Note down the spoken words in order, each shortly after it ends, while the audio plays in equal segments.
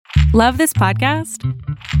Love this podcast?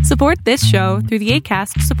 Support this show through the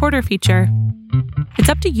Acast supporter feature. It's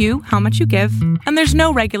up to you how much you give, and there's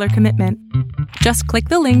no regular commitment. Just click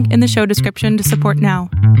the link in the show description to support now.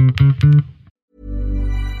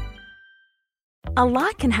 A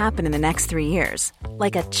lot can happen in the next 3 years.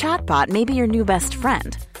 Like a chatbot may be your new best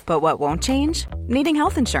friend. But what won't change? Needing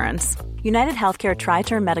health insurance. United Healthcare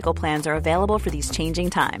Tri-Term Medical Plans are available for these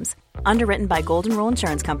changing times. Underwritten by Golden Rule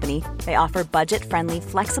Insurance Company, they offer budget-friendly,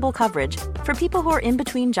 flexible coverage for people who are in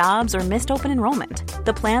between jobs or missed open enrollment.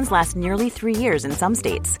 The plans last nearly 3 years in some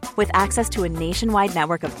states, with access to a nationwide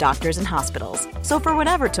network of doctors and hospitals. So for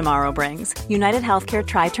whatever tomorrow brings, United Healthcare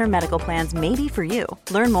Tri-Term Medical Plans may be for you.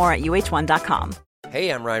 Learn more at uh1.com. Hey,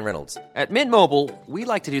 I'm Ryan Reynolds. At Mint Mobile, we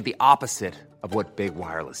like to do the opposite of what Big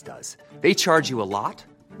Wireless does. They charge you a lot.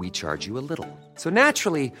 We charge you a little. So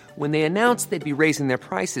naturally, when they announced they'd be raising their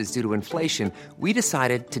prices due to inflation, we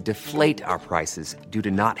decided to deflate our prices due to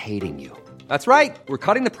not hating you. That's right. We're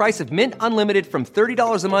cutting the price of Mint Unlimited from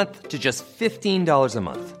 $30 a month to just $15 a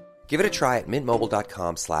month. Give it a try at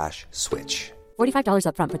mintmobile.com/switch. $45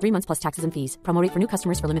 up front for 3 months plus taxes and fees. Promo rate for new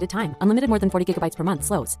customers for limited time. Unlimited more than 40 gigabytes per month.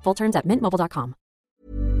 Slows full terms at mintmobile.com.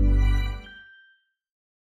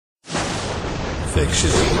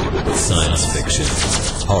 Fiction, science fiction,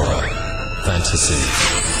 horror, fantasy,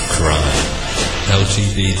 crime,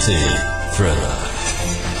 LGBT, thriller.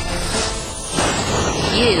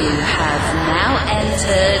 You have now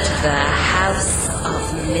entered the House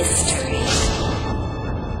of Mystery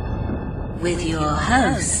with your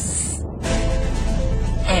hosts,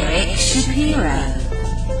 Eric Shapiro,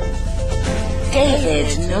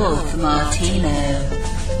 David North Martino,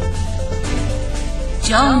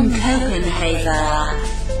 John Copenhaver,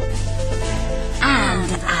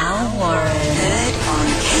 and Al Warren. Heard on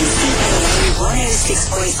KCAA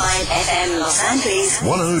 106.5 FM Los Angeles,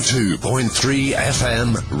 102.3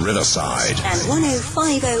 FM Riverside, and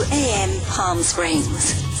 105.0 AM Palm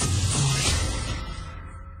Springs.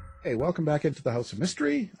 Hey, welcome back into the House of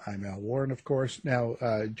Mystery. I'm Al Warren, of course. Now,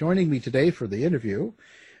 joining me today for the interview,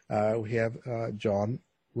 we have John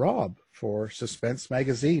Robb for Suspense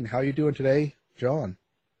Magazine. How are you doing today, John?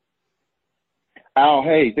 Al,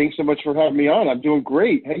 hey, thanks so much for having me on. I'm doing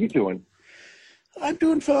great. How you doing? I'm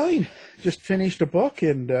doing fine. Just finished a book,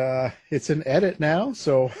 and it's in edit now,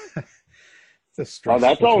 so it's a stressful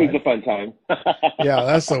that's always time. a fun time. Yeah,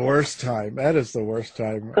 that's the worst time. That is the worst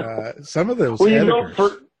time. Some of those well, editors...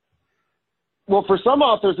 for some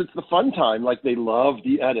authors, it's the fun time. Like, they love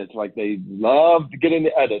the edits. Like, they love to get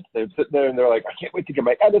into edits. They're sitting there, and they're like, I can't wait to get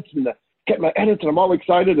my edits, and I'm all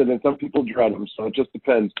excited. And then some people dread them, so it just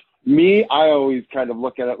depends. Me, I always kind of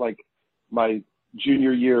look at it like my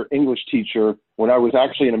junior year English teacher when I was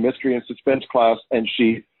actually in a mystery and suspense class, and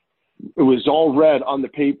it was all red on the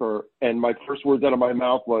paper, and my first words out of my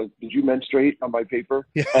mouth was, "Did you menstruate on my paper?"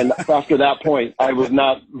 Yeah. And after that point, I was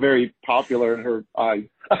not very popular in her eyes.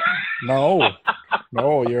 No,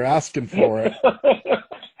 you're asking for it.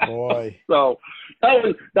 Boy. So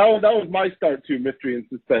that was my start to mystery and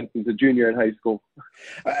suspense as a junior in high school.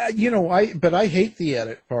 But I hate the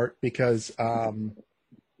edit part because,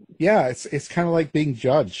 it's kind of like being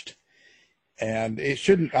judged, and I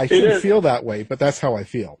shouldn't feel that way, but that's how I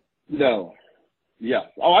feel. No. Yeah.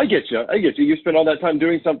 Oh, I get you. You spend all that time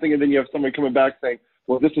doing something, and then you have somebody coming back saying,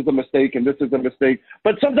 well, this is a mistake and this is a mistake.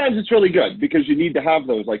 But sometimes it's really good because you need to have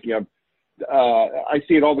those. Like, I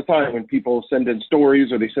see it all the time when people send in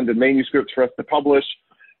stories or they send in manuscripts for us to publish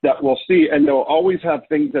that we'll see, and they'll always have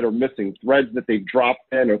things that are missing, threads that they've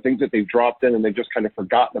dropped in or things that they've dropped in and they've just kind of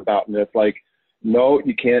forgotten about. And it's like, no,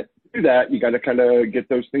 you can't do that. You got to kind of get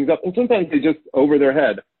those things up. And sometimes they just over their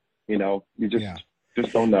head, you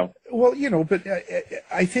just don't know. Well, but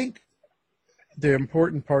I think the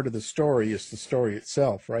important part of the story is the story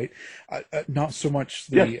itself, right? Not so much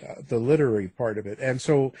the literary part of it. And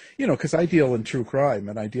so, because I deal in true crime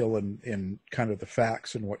and I deal in kind of the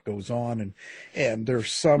facts and what goes on, and there's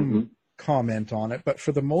some comment on it, but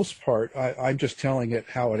for the most part, I'm just telling it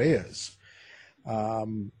how it is.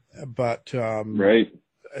 Right.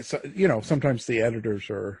 So, sometimes the editors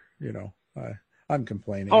are, I'm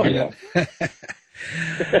complaining. Oh, yeah.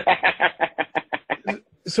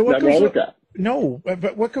 So what goes on? No,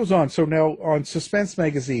 but what goes on? So now on Suspense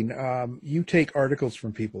Magazine, you take articles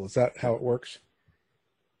from people. Is that how it works?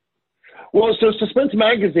 Well, so Suspense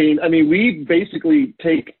Magazine, we basically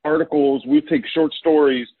take articles, we take short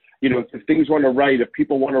stories, if things want to write, if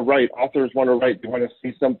people want to write, authors want to write, they want to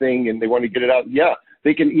see something and they want to get it out. Yeah,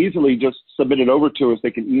 they can easily just submit it over to us.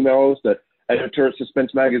 They can email us at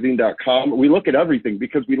editor@suspensemagazine.com. We look at everything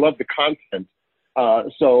because we love the content.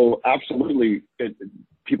 So absolutely,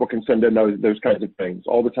 people can send in those kinds of things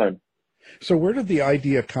all the time. So where did the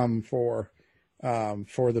idea come for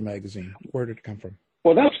the magazine? Where did it come from?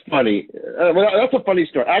 Well, that's funny. That's a funny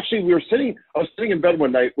story. Actually, I was sitting in bed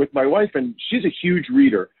one night with my wife, and she's a huge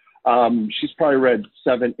reader. She's probably read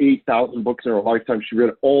 8,000 books in her lifetime. She read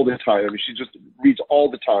it all the time. I mean, she just reads all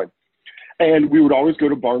the time. And we would always go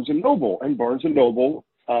to Barnes & Noble. And Barnes & Noble,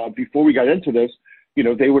 before we got into this, you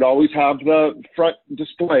know, they would always have the front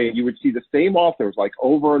display. You would see the same authors like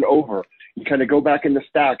over and over. You kind of go back in the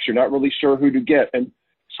stacks. You're not really sure who to get. And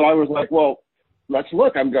so I was like, well, let's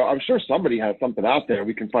look. I'm sure somebody has something out there.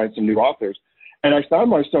 We can find some new authors. And I found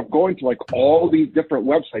myself going to like all these different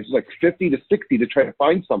websites, like 50 to 60 to try to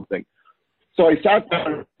find something. So I sat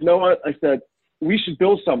down, you know what? I said, we should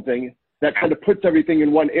build something that kind of puts everything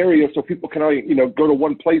in one area so people can, you know, go to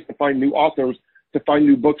one place to find new authors, to find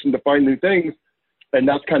new books and to find new things. And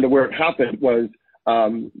that's kind of where it happened, was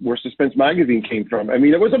where Suspense Magazine came from. I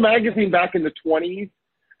mean, it was a magazine back in the 20s,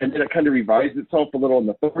 and then it kind of revised itself a little in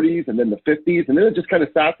the 30s and then the 50s, and then it just kind of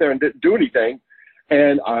sat there and didn't do anything.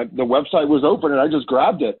 And the website was open, and I just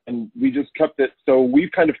grabbed it, and we just kept it. So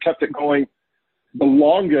we've kind of kept it going the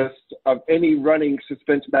longest of any running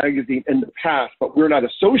suspense magazine in the past, but we're not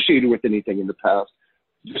associated with anything in the past.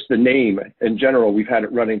 Just the name in general, we've had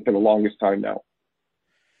it running for the longest time now.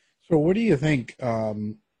 So what do you think?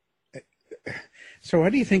 So how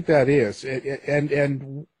do you think that is?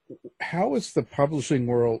 And how is the publishing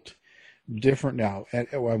world different now? And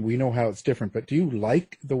well, we know how it's different, but do you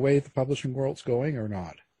like the way the publishing world's going or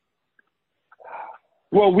not?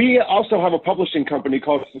 Well, we also have a publishing company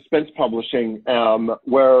called Suspense Publishing,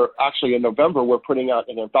 where actually in November we're putting out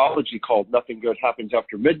an anthology called Nothing Good Happens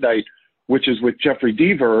After Midnight, which is with Jeffrey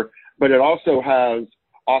Deaver, but it also has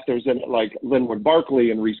authors in it like Linwood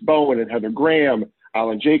Barkley and Reese Bowen and Heather Graham,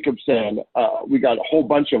 Alan Jacobson. We got a whole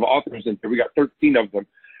bunch of authors in there. We got 13 of them.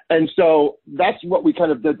 And so that's what we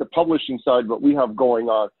kind of did, the publishing side, what we have going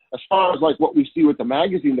on. As far as like what we see with the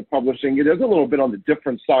magazine, the publishing, it is a little bit on the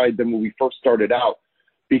different side than when we first started out,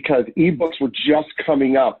 because ebooks were just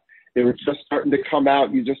coming up. They were just starting to come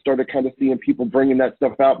out. You just started kind of seeing people bringing that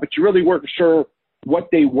stuff out, but you really weren't sure what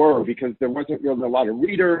they were because there wasn't really a lot of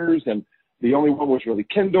readers, and the only one was really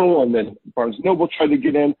Kindle, and then Barnes & Noble tried to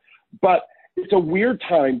get in. But it's a weird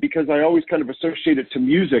time because I always kind of associate it to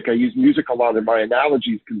music. I use music a lot in my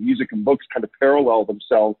analogies because music and books kind of parallel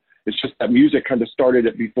themselves. It's just that music kind of started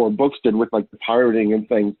it before books did with like the pirating and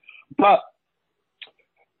things. But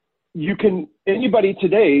anybody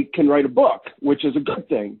today can write a book, which is a good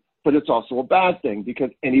thing, but it's also a bad thing because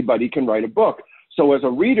anybody can write a book. So as a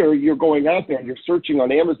reader, you're going out there and you're searching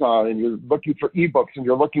on Amazon and you're looking for ebooks and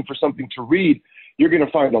you're looking for something to read. You're going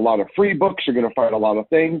to find a lot of free books. You're going to find a lot of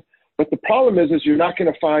things. But the problem is you're not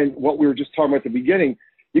going to find what we were just talking about at the beginning.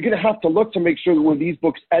 You're going to have to look to make sure that when these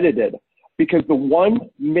books edited, because the one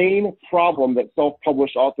main problem that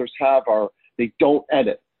self-published authors have are they don't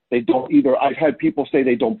edit. They don't either. I've had people say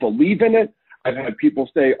they don't believe in it. I've had people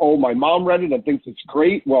say, oh, my mom read it and thinks it's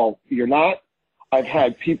great. Well, you're not. I've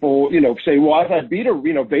had people, say, well, I've had beta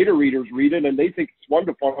readers read it and they think it's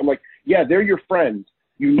wonderful. I'm like, yeah, they're your friends.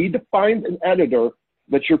 You need to find an editor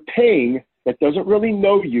that you're paying that doesn't really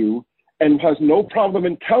know you and has no problem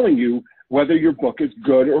in telling you whether your book is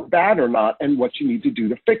good or bad or not and what you need to do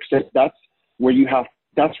to fix it. That's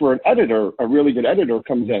where an editor, a really good editor,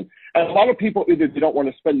 comes in. And a lot of people either they don't want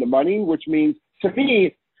to spend the money, which means, to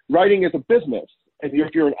me, writing is a business. And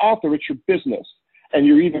if you're an author, it's your business. And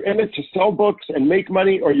you're either in it to sell books and make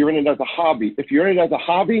money, or you're in it as a hobby. If you're in it as a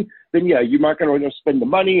hobby, then yeah, you're not going to spend the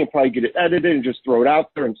money and probably get it edited and just throw it out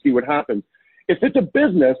there and see what happens. If it's a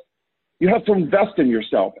business, you have to invest in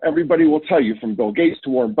yourself. Everybody will tell you, from Bill Gates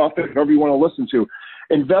to Warren Buffett, whoever you want to listen to,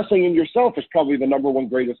 investing in yourself is probably the number one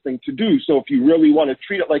greatest thing to do. So if you really want to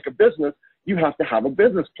treat it like a business, you have to have a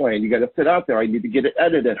business plan. You got to sit out there. I need to get it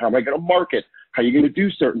edited. How am I going to market? How are you going to do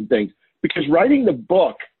certain things? Because writing the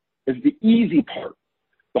book is the easy part.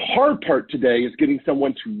 The hard part today is getting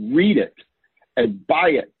someone to read it and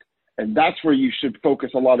buy it. And that's where you should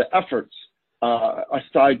focus a lot of efforts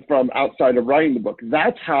outside of writing the book.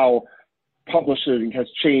 That's how publishing has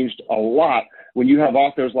changed a lot. When you have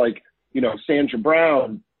authors like, Sandra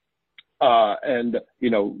Brown, and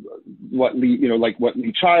what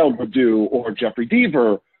Lee Child would do, or Jeffrey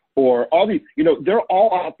Deaver, or all these, they're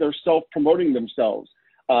all out there self-promoting themselves.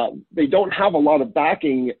 They don't have a lot of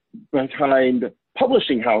backing behind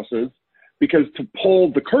publishing houses, because to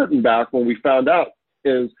pull the curtain back, when we found out,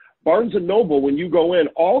 is Barnes & Noble, when you go in,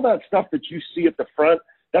 all that stuff that you see at the front,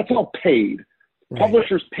 that's all paid. Right.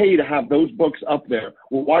 Publishers pay to have those books up there.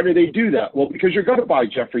 Well, why do they do that? Well, because you're going to buy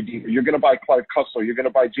Jeffrey Deaver, you're going to buy Clive Cussler, you're going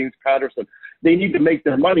to buy James Patterson. They need to make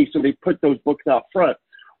their money, so they put those books out front.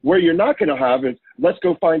 Where you're not going to have is, let's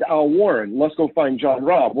go find Al Warren, let's go find John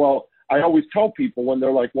Robb. Well, I always tell people when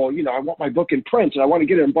they're like, well, I want my book in print and I want to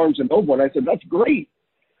get it in Barnes & Noble. And I said, that's great.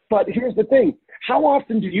 But here's the thing. How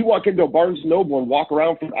often do you walk into a Barnes & Noble and walk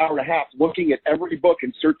around for an hour and a half looking at every book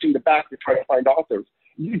and searching the back to try to find authors?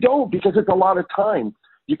 You don't, because it's a lot of time.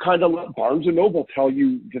 You kind of let Barnes & Noble tell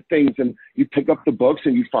you the things, and you pick up the books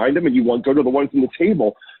and you find them and you go to the ones on the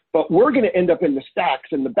table. But we're going to end up in the stacks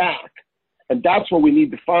in the back, and that's what we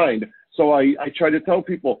need to find. So I try to tell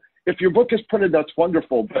people, if your book is printed, that's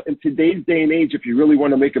wonderful. But in today's day and age, if you really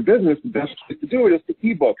want to make a business, the best way to do it is to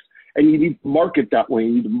ebooks. And you need to market that way.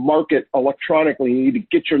 You need to market electronically. You need to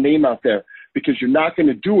get your name out there, because you're not going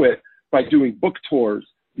to do it by doing book tours.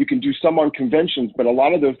 You can do some on conventions, but a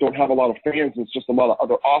lot of those don't have a lot of fans. It's just a lot of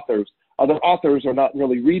other authors. Other authors are not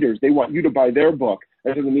really readers. They want you to buy their book.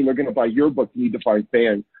 That doesn't mean they're going to buy your book. You need to find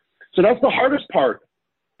fans. So that's the hardest part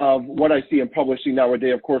of what I see in publishing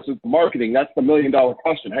nowadays, of course, is the marketing. That's the $1 million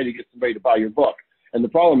question. How do you get somebody to buy your book? And the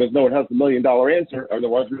problem is no one has the $1 million answer,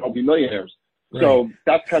 otherwise we'd all be millionaires. Right. So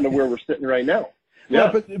that's kind of where we're sitting right now. Yeah,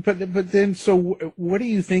 but then, so what do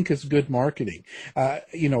you think is good marketing?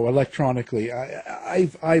 Electronically,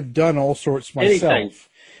 I've done all sorts myself. Anything.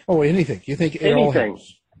 Oh, anything. You think it all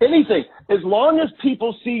helps? Anything. As long as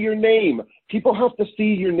people see your name, people have to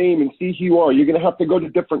see your name and see who you are. You're going to have to go to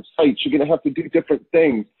different sites. You're going to have to do different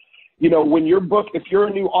things. When your book, if you're a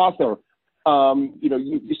new author,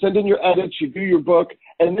 you send in your edits, you do your book,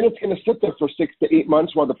 and then it's going to sit there for 6 to 8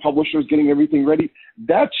 months while the publisher is getting everything ready.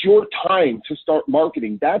 That's your time to start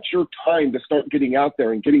marketing. That's your time to start getting out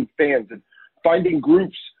there and getting fans and finding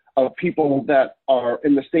groups of people that are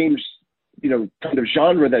in the same, kind of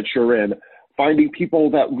genre that you're in. Finding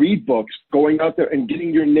people that read books, going out there and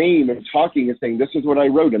getting your name and talking and saying, this is what I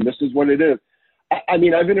wrote and this is what it is.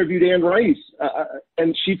 I've interviewed Anne Rice,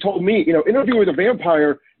 and she told me, Interview with a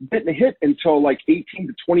Vampire didn't hit until like 18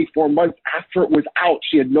 to 24 months after it was out.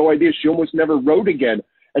 She had no idea. She almost never wrote again.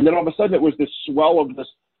 And then all of a sudden it was this swell of this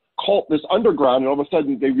cult, this underground, and all of a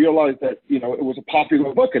sudden they realized that, it was a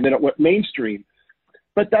popular book, and then it went mainstream.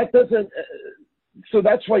 But that doesn't, so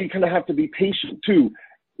that's why you kind of have to be patient too.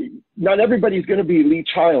 Not everybody's going to be Lee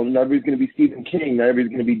Child, not everybody's going to be Stephen King, not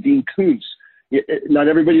everybody's going to be Dean Koontz. Not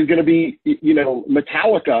everybody's going to be,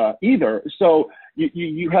 Metallica either. So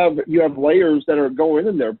you have layers that are going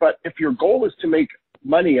in there. But if your goal is to make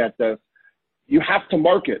money at this, you have to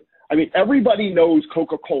market. Everybody knows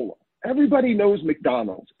Coca-Cola. Everybody knows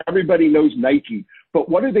McDonald's. Everybody knows Nike. But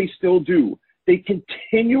what do they still do? They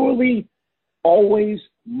continually always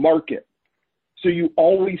market. So you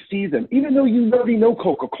always see them, even though you already know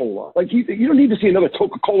Coca-Cola. Like you don't need to see another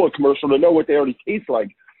Coca-Cola commercial to know what they already taste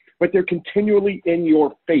like. But they're continually in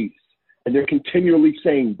your face, and they're continually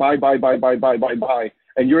saying, buy, buy, buy, buy, buy, buy, buy.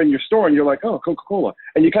 And you're in your store, and you're like, oh, Coca-Cola.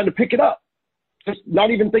 And you kind of pick it up, just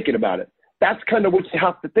not even thinking about it. That's kind of what you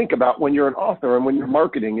have to think about when you're an author and when you're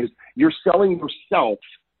marketing, is you're selling yourself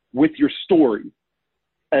with your story.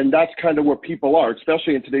 And that's kind of where people are,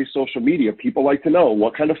 especially in today's social media. People like to know,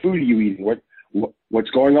 what kind of food are you eating?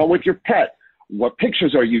 What's going on with your pet? What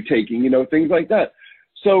pictures are you taking? Things like that.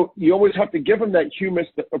 So you always have to give them that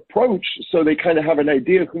humanist approach so they kind of have an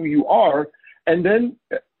idea of who you are. And then,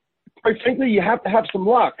 quite frankly, you have to have some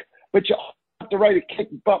luck, but you have to write a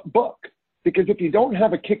kick-butt book. Because if you don't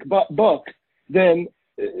have a kick-butt book, then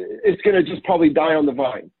it's going to just probably die on the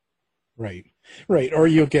vine. Right. Or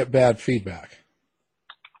you'll get bad feedback.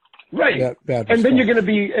 Right. And then you're going to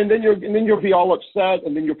be, and then you'll be all upset,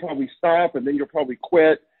 and then you'll probably stop, and then you'll probably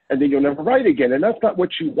quit, and then you'll never write again. And that's not what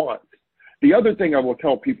you want. The other thing I will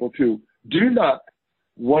tell people too,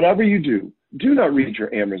 whatever you do not read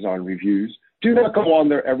your Amazon reviews. Do not go on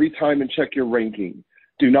there every time and check your ranking.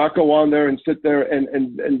 Do not go on there and sit there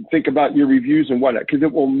and think about your reviews and whatnot, because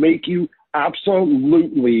it will make you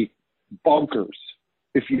absolutely bonkers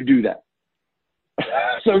if you do that.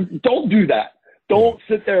 So don't do that. Don't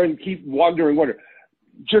sit there and keep wondering.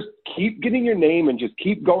 Just keep getting your name and just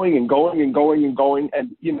keep going and going and going and going.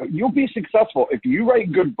 And, you'll be successful. If you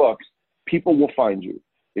write good books, people will find you.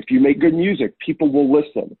 If you make good music, people will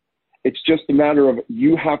listen. It's just a matter of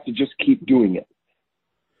you have to just keep doing it.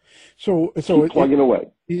 So keep plugging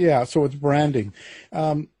away. Yeah. So it's branding.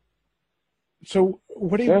 So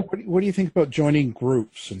what do you think about joining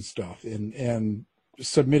groups and stuff and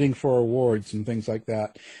submitting for awards and things like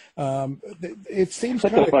that? It seems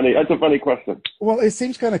that's a funny question. Well, it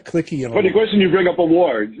seems kind of cliquey. Funny question you bring up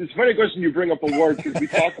awards. It's a funny question you bring up awards because we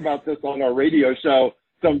talk about this on our radio show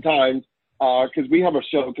sometimes. because we have a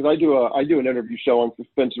show, because I do an interview show on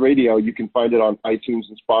Suspense Radio. You can find it on iTunes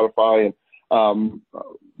and Spotify. And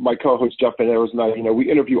my co-host Jeff Benares and I,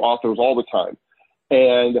 we interview authors all the time.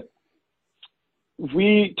 And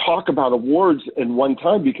we talk about awards in one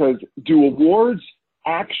time, because do awards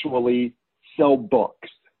actually sell books?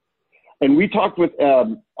 And we talked with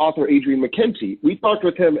author Adrian McKenty. We talked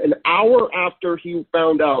with him an hour after he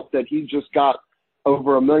found out that he just got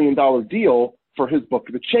over $1 million deal for his book,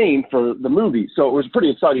 The Chain, for the movie. So it was a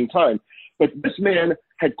pretty exciting time. But this man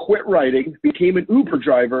had quit writing, became an Uber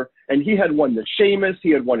driver, and he had won the Seamus,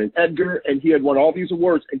 he had won an Edgar, and he had won all these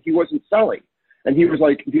awards, and he wasn't selling. And he was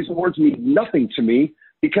like, these awards mean nothing to me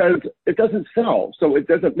because it doesn't sell, so it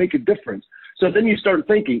doesn't make a difference. So then you start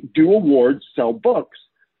thinking, do awards sell books?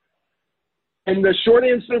 And the short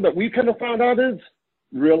answer that we kind of found out is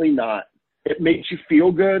really not. It makes you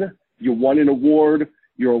feel good. You won an award.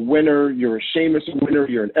 You're a winner. You're a Seamus winner.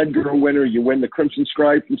 You're an Edgar winner. You win the Crimson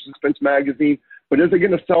Scribe from Suspense Magazine. But is it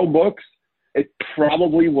going to sell books? It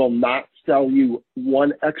probably will not sell you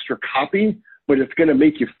one extra copy, but it's going to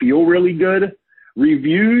make you feel really good.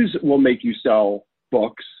 Reviews will make you sell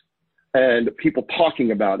books and people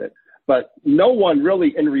talking about it. But no one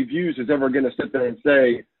really in reviews is ever going to sit there and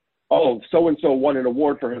say, oh, so-and-so won an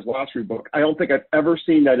award for his last book. I don't think I've ever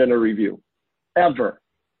seen that in a review, ever.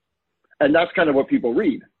 And that's kind of what people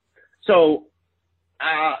read. So,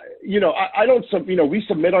 I don't, we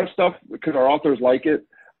submit our stuff because our authors like it.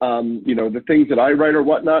 The things that I write or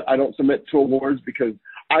whatnot, I don't submit to awards because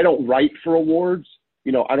I don't write for awards.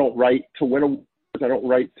 I don't write to win awards. I don't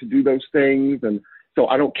write to do those things. And so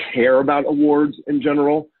I don't care about awards in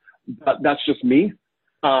general, but that's just me.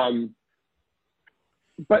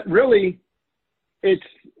 But really, it's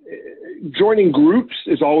joining groups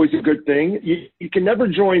is always a good thing. You can never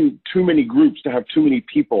join too many groups to have too many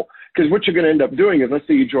people, because what you're going to end up doing is, let's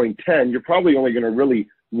say you join 10, you're probably only going to really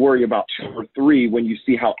worry about 2 or 3 when you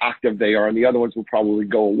see how active they are, and the other ones will probably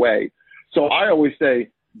go away. So I always say,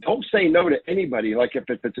 don't say no to anybody. Like if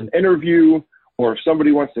it's an interview or if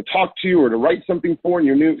somebody wants to talk to you or to write something for and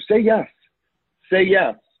you're new, say yes. Say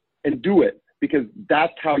yes and do it, because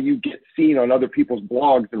that's how you get seen on other people's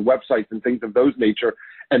blogs and websites and things of those nature.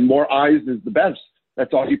 And more eyes is the best.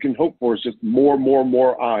 That's all you can hope for, is just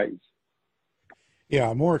more eyes.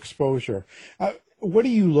 Yeah, more exposure. What do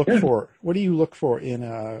you look for? What do you look for in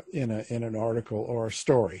an article or a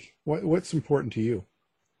story? What's important to you?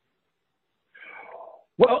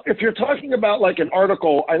 Well, if you're talking about like an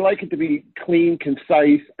article, I like it to be clean,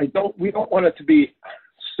 concise. We don't want it to be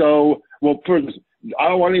so, I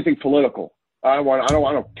don't want anything political. I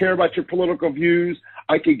don't care about your political views.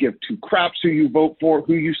 I could give 2 craps who you vote for,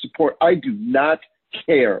 who you support. I do not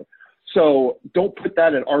care. So don't put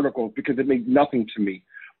that in articles, because it means nothing to me.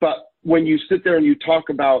 But when you sit there and you talk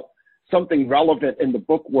about something relevant in the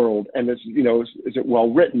book world, and is it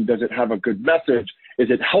well written? Does it have a good message? Is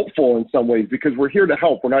it helpful in some ways? Because we're here to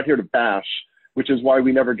help. We're not here to bash, which is why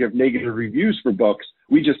we never give negative reviews for books.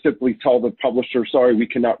 We just simply tell the publisher, sorry, we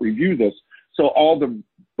cannot review this. So all the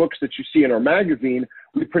books that you see in our magazine,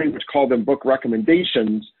 we pretty much call them book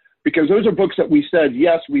recommendations, because those are books that we said,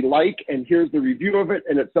 yes, we like, and here's the review of it.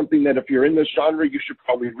 And it's something that if you're in this genre, you should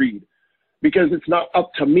probably read, because it's not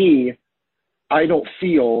up to me. I don't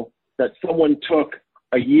feel that someone took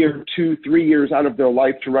a year, 2, 3 years out of their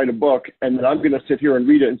life to write a book, and then I'm going to sit here and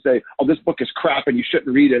read it and say, oh, this book is crap and you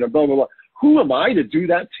shouldn't read it, and blah, blah, blah. Who am I to do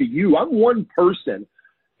that to you? I'm one person.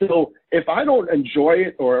 So if I don't enjoy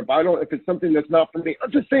it, or if it's something that's not for me, I'll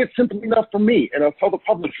just say it's simply not for me, and I'll tell the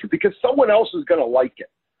publisher, because someone else is going to like it.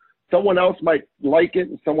 Someone else might like it,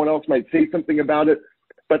 and someone else might say something about it,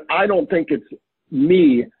 but I don't think it's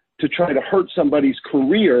me to try to hurt somebody's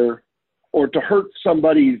career or to hurt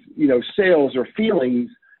somebody's, sales or feelings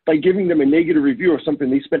by giving them a negative review of something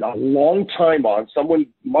they spent a long time on. Someone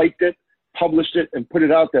liked it, published it, and put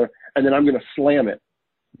it out there, and then I'm going to slam it.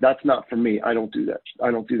 That's not for me. I don't do that. I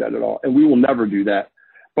don't do that at all. And we will never do that.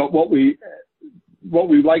 But what we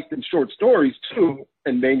liked in short stories too,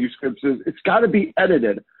 and manuscripts, is it's got to be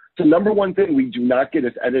edited. The number one thing we do not get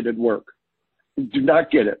is edited work. We do not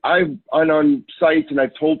get it. I'm on sites and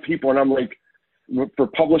I've told people, and I'm like, for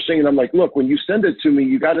publishing, and I'm like, look, when you send it to me,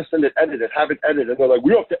 you got to send it edited, have it edited. They're like,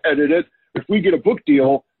 we don't have to edit it. If we get a book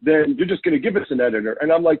deal, then you're just going to give us an editor.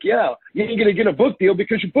 And I'm like, yeah, you ain't going to get a book deal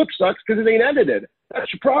because your book sucks because it ain't edited.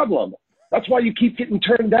 That's your problem. That's why you keep getting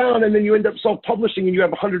turned down, and then you end up self-publishing and you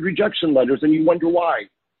have 100 rejection letters and you wonder why.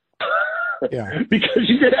 Yeah. Because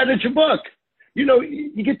you didn't edit your book.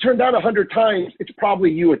 You get turned down 100 times. It's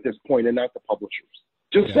probably you at this point and not the publishers.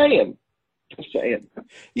 Just saying. Just saying.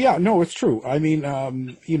 Yeah, no, it's true. I mean,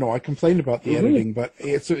 I complained about the editing, but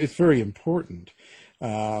it's very important.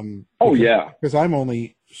 Because I'm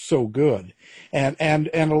only so good, and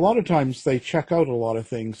a lot of times they check out a lot of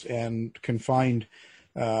things and can find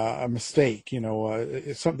a mistake.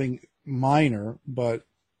 It's something minor, but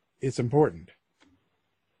it's important.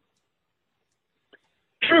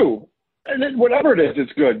 True. And then whatever it is,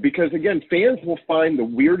 it's good because, again, fans will find the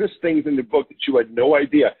weirdest things in the book that you had no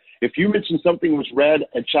idea. If you mentioned something was red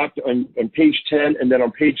at chapter on page 10 and then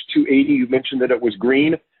on page 280 you mentioned that it was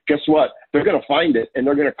green, guess what? They're going to find it and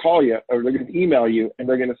they're going to call you or they're going to email you and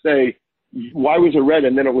they're going to say, why was it red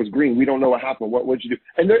and then it was green? We don't know what happened. What would you do?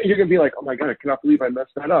 And you're going to be like, oh, my God, I cannot believe I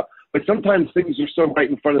messed that up. But sometimes things are so right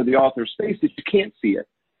in front of the author's face that you can't see it.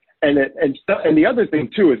 And the other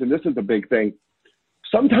thing, too, is, and this is the big thing,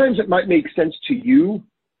 sometimes it might make sense to you,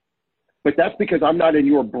 but that's because I'm not in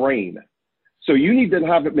your brain. So you need to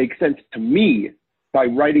have it make sense to me by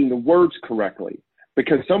writing the words correctly.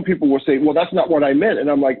 Because some people will say, well, that's not what I meant. And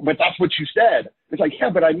I'm like, but that's what you said. It's like, yeah,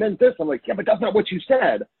 but I meant this. I'm like, yeah, but that's not what you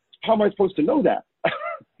said. How am I supposed to know that?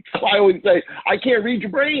 So I always say, I can't read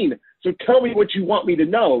your brain. So tell me what you want me to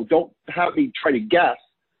know. Don't have me try to guess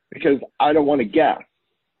because I don't want to guess.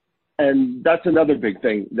 And that's another big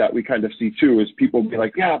thing that we kind of see too, is people be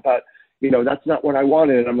like, yeah, but that's not what I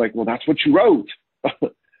wanted. And I'm like, well, that's what you wrote.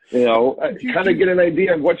 Kind of get an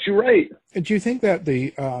idea of what you write. Do you think that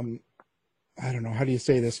the, I don't know, how do you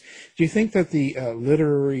say this? Do you think that the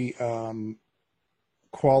literary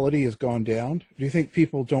quality has gone down? Do you think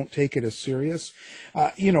people don't take it as serious?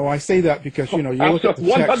 I say that because, you look at the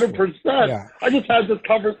 100%. Yeah. I just had this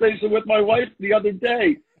conversation with my wife the other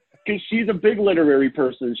day. Because she's a big literary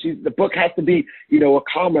person. The book has to be, a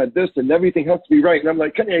comma, this, and everything has to be right. And I'm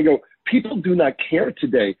like, I go, people do not care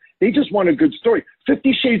today. They just want a good story.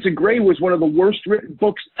 50 Shades of Grey was one of the worst written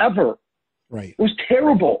books ever. Right. It was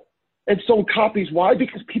terrible. And sold copies. Why?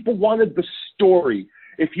 Because people wanted the story.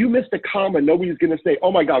 If you missed a comma, nobody's going to say,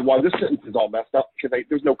 oh my God, wow, this sentence is all messed up because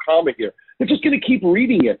there's no comma here. They're just going to keep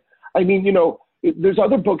reading it. I mean, there's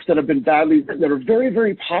other books that have been badly written that are very,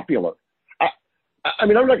 very popular.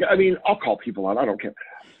 I'll call people out. I don't care.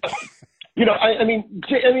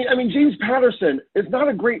 James Patterson is not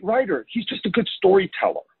a great writer. He's just a good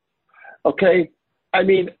storyteller. Okay.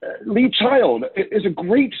 Lee Child is a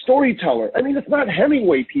great storyteller. It's not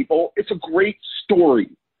Hemingway, people. It's a great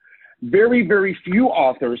story. Very, very few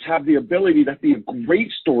authors have the ability to be a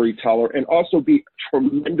great storyteller and also be a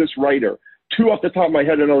tremendous writer. Two off the top of my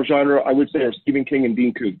head in our genre, I would say, are Stephen King and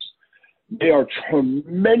Dean Koontz. They are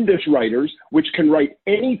tremendous writers, which can write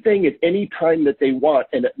anything at any time that they want,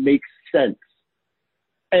 and it makes sense.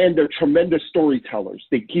 And they're tremendous storytellers.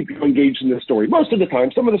 They keep you engaged in the story. Most of the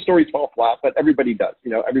time, some of the stories fall flat, but everybody does.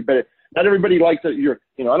 Not everybody likes it.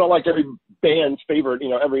 I don't like every band's favorite,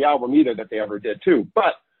 every album either that they ever did too.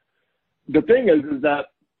 But the thing is that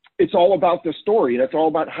it's all about the story, and it's all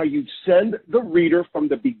about how you send the reader from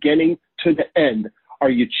the beginning to the end. Are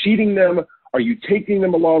you cheating them? Are you taking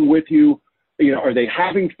them along with you? Are they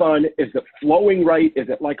having fun? Is it flowing right? Is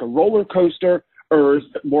it like a roller coaster, or is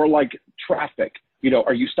it more like traffic?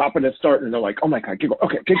 Are you stopping and starting and they're like, oh my God, keep going.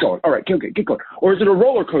 Okay, keep going. All right, keep going. Or is it a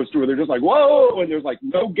roller coaster where they're just like, whoa, and there's like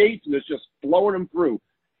no gates and it's just flowing them through?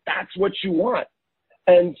 That's what you want.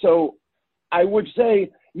 And so I would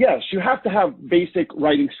say, yes, you have to have basic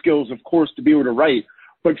writing skills, of course, to be able to write,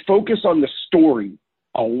 but focus on the story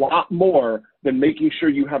a lot more than making sure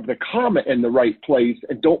you have the comma in the right place,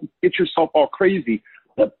 and don't get yourself all crazy.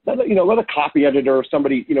 Let a copy editor or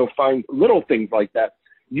somebody, find little things like that.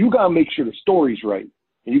 You got to make sure the story's right,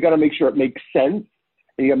 and you got to make sure it makes sense,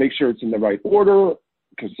 and you got to make sure it's in the right order,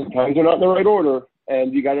 because sometimes they're not in the right order,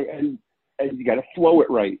 and you got to flow it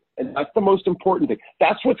right. And that's the most important thing.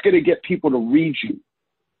 That's what's going to get people to read you.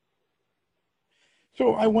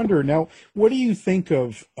 So I wonder now, what do you think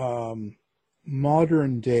of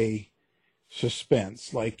modern day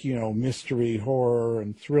suspense, like, mystery, horror,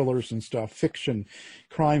 and thrillers and stuff, fiction,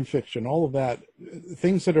 crime fiction, all of that,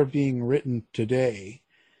 things that are being written today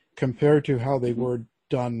compared to how they were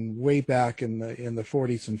done way back in the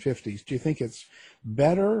 40s and 50s? Do you think it's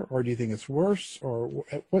better, or do you think it's worse, or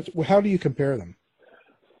how do you compare them?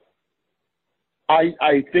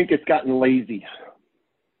 I think it's gotten lazy.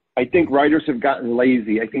 I think writers have gotten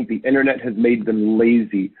lazy. I think the internet has made them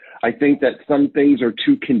lazy. I think that some things are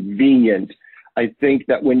too convenient. I think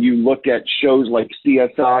that when you look at shows like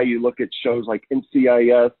CSI, you look at shows like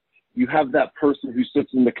NCIS, you have that person who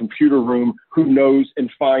sits in the computer room who knows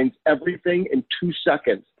and finds everything in 2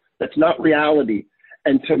 seconds. That's not reality.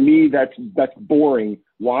 And to me, that's boring.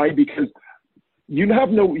 Why? Because you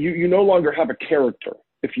no longer have a character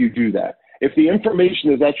if you do that. If the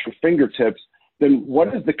information is at your fingertips, then what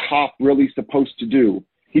is the cop really supposed to do?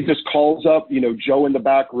 He just calls up, Joe in the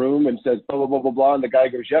back room and says, blah, blah, blah, blah, blah. And the guy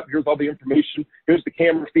goes, yep, here's all the information. Here's the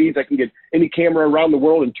camera feeds. I can get any camera around the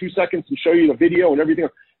world in 2 seconds and show you the video and everything.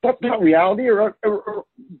 That's not reality, or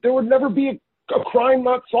there would never be a crime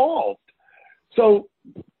not solved. So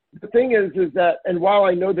the thing is that, and while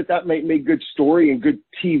I know that might make good story and good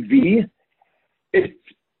TV,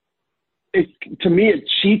 to me, it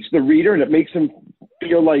cheats the reader and it makes them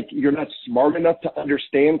feel like you're not smart enough to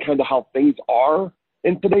understand kind of how things are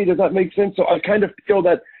in today. Does that make sense? So I kind of feel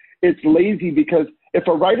that it's lazy, because if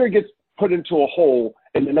a writer gets put into a hole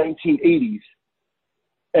in the 1980s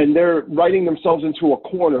and they're writing themselves into a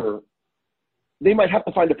corner, they might have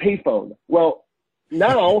to find a payphone. Well,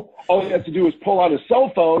 now all he has to do is pull out his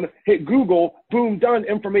cell phone, hit Google, boom, done,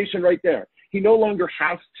 information right there. He no longer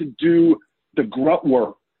has to do the grunt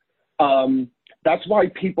work. That's why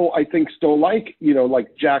people, I think, still like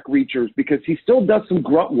Jack Reachers, because he still does some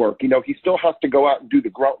grunt work. He still has to go out and do the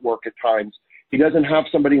grunt work at times. He doesn't have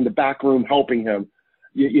somebody in the back room helping him.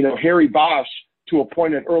 Harry Bosch, to a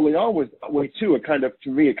point that early on, was that way too. To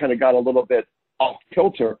me, it kind of got a little bit off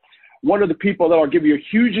kilter. One of the people that I'll give you a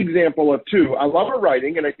huge example of too, I love her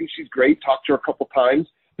writing and I think she's great, talked to her a couple times,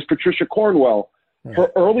 is Patricia Cornwell.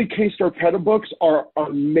 Her early Kay Starpetta books are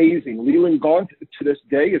amazing. Leland Gaunt, to this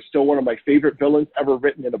day, is still one of my favorite villains ever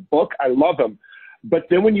written in a book. I love him. But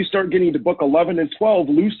then when you start getting to book 11 and 12,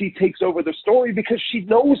 Lucy takes over the story because she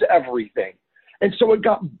knows everything. And so it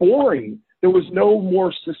got boring. There was no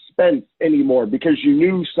more suspense anymore because you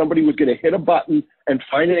knew somebody was going to hit a button and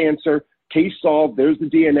find an answer, case solved, there's the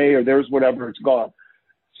DNA or there's whatever, it's gone.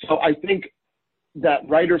 So I think that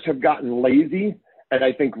writers have gotten lazy. And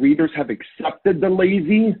I think readers have accepted the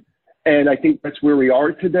lazy, and I think that's where we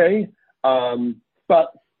are today.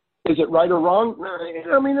 But is it right or wrong?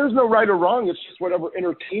 I mean, there's no right or wrong. It's just whatever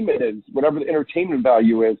entertainment is, whatever the entertainment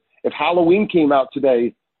value is. If Halloween came out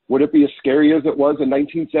today, would it be as scary as it was in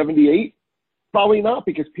 1978? Probably not,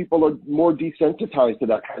 because people are more desensitized to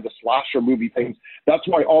that kind of slasher movie things. That's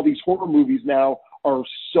why all these horror movies now are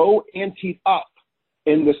so anteed up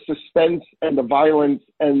in the suspense and the violence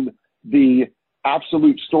and the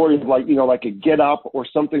absolute story of like a Get Up or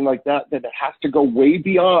something like that it has to go way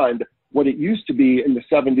beyond what it used to be in the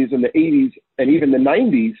 70s and the 80s and even the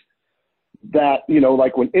 90s, that,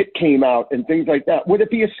 like when It came out and things like that. Would it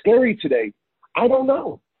be as scary today? I don't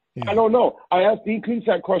know. Yeah. I don't know. I asked Dean Koontz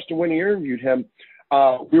that question when he interviewed him.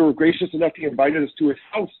 We were gracious enough, he invited us to his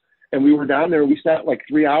house, and we were down there and we sat like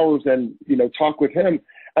 3 hours and, talked with him.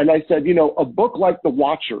 And I said, a book like The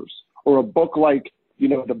Watchers or a book like,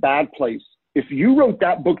 The Bad Place, if you wrote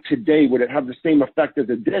that book today, would it have the same effect as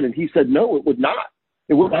it did? And he said, no, it would not.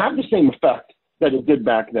 It wouldn't have the same effect that it did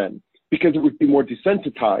back then, because it would be more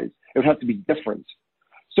desensitized. It would have to be different.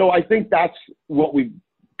 So I think that's what we've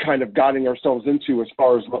kind of gotten ourselves into as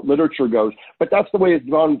far as what literature goes. But that's the way it's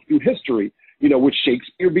gone through history. Would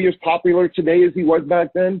Shakespeare be as popular today as he was back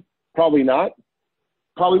then? Probably not.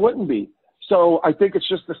 Probably wouldn't be. So I think it's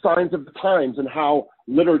just the signs of the times and how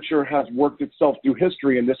literature has worked itself through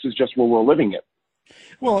history, and this is just where we're living it.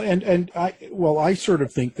 Well, I sort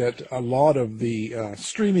of think that a lot of the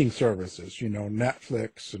streaming services,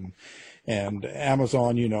 Netflix and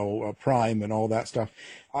Amazon, Prime and all that stuff,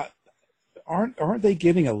 aren't they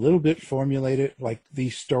getting a little bit formulated? Like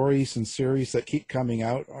these stories and series that keep coming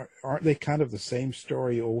out, aren't they kind of the same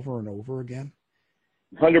story over and over again?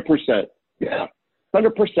 100%. Yeah.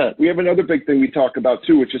 100%. We have another big thing we talk about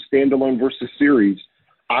too, which is standalone versus series.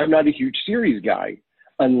 I'm not a huge series guy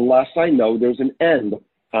unless I know there's an end.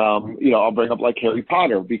 I'll bring up like Harry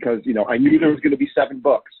Potter because, I knew there was going to be 7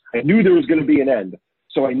 books. I knew there was going to be an end.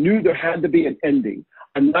 So I knew there had to be an ending.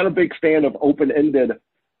 I'm not a big fan of open-ended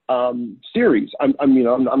series. I'm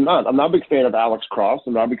not a big fan of Alex Cross.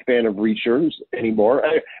 I'm not a big fan of Reachers anymore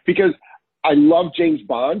because I love James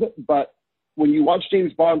Bond, but when you watch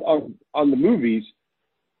James Bond on the movies,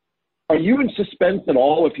 are you in suspense at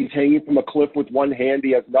all if he's hanging from a cliff with one hand,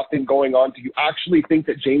 he has nothing going on? Do you actually think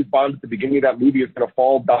that James Bond at the beginning of that movie is going to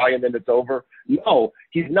fall, die, and then it's over? No,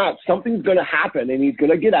 he's not. Something's going to happen, and he's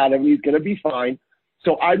going to get out of it. He's going to be fine.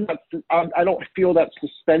 So I don't feel that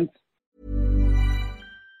suspense.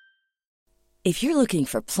 If you're looking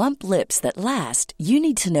for plump lips that last, you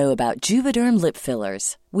need to know about Juvederm lip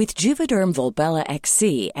fillers. With Juvederm Volbella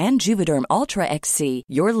XC and Juvederm Ultra XC,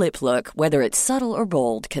 your lip look, whether it's subtle or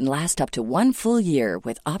bold, can last up to 1 full year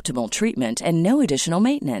with optimal treatment and no additional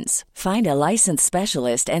maintenance. Find a licensed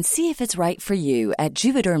specialist and see if it's right for you at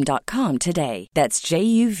Juvederm.com today. That's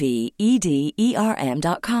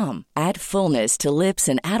JUVEDERM.com. Add fullness to lips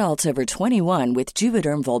in adults over 21 with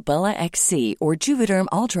Juvederm Volbella XC or Juvederm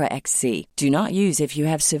Ultra XC. Do not use if you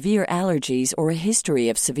have severe allergies or a history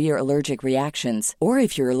of severe allergic reactions, or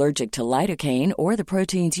if you're allergic to lidocaine or the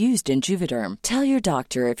proteins used in Juvederm. Tell your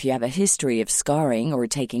doctor if you have a history of scarring or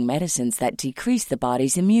taking medicines that decrease the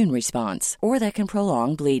body's immune response or that can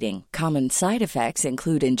prolong bleeding. Common side effects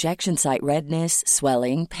include injection site redness,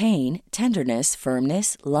 swelling, pain, tenderness,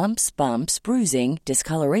 firmness, lumps, bumps, bruising,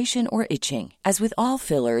 discoloration, or itching. As with all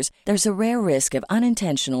fillers, there's a rare risk of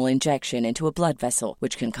unintentional injection into a blood vessel,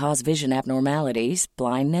 which can cause vision abnormalities,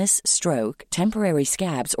 blindness, stroke, temporary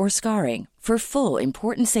scabs, or scarring. For full,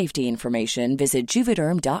 important safety information, visit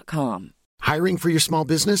Juvederm.com. Hiring for your small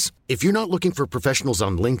business? If you're not looking for professionals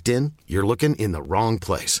on LinkedIn, you're looking in the wrong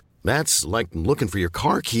place. That's like looking for your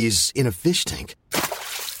car keys in a fish tank.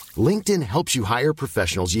 LinkedIn helps you hire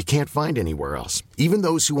professionals you can't find anywhere else, even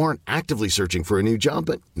those who aren't actively searching for a new job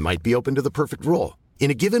but might be open to the perfect role. In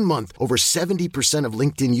a given month, over 70% of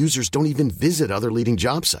LinkedIn users don't even visit other leading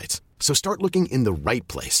job sites. So start looking in the right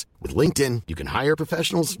place. With LinkedIn, you can hire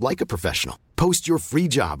professionals like a professional. Post your free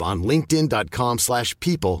job on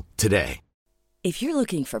linkedin.com/people today. If you're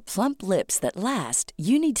looking for plump lips that last,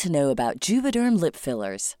 you need to know about Juvederm lip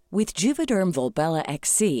fillers. With Juvederm Volbella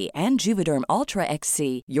XC and Juvederm Ultra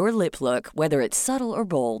XC, your lip look, whether it's subtle or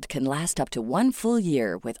bold, can last up to 1 full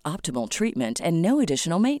year with optimal treatment and no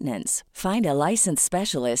additional maintenance. Find a licensed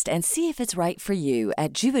specialist and see if it's right for you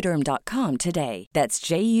at Juvederm.com today. That's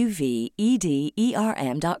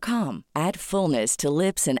JUVEDERM.com. Add fullness to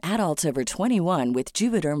lips in adults over 21 with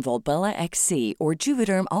Juvederm Volbella XC or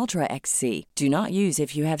Juvederm Ultra XC. Do not use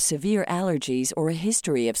if you have severe allergies or a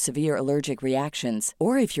history of severe allergic reactions,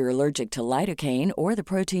 or if you're allergic to lidocaine or the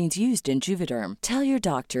proteins used in Juvederm. Tell your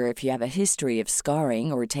doctor if you have a history of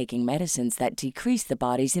scarring or taking medicines that decrease the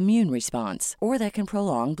body's immune response or that can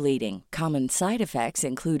prolong bleeding. Common side effects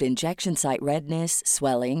include injection site redness,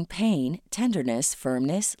 swelling, pain, tenderness,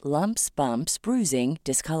 firmness, lumps, bumps, bruising,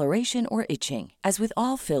 discoloration, or itching. As with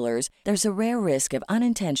all fillers, there's a rare risk of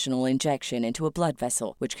unintentional injection into a blood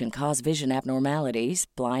vessel, which can cause vision abnormalities,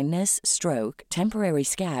 blindness, stroke, temporary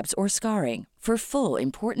scabs, or scarring. For full,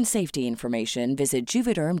 important safety information, visit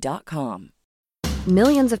Juvederm.com.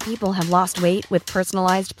 Millions of people have lost weight with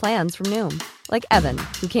personalized plans from Noom. Like Evan,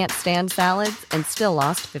 who can't stand salads and still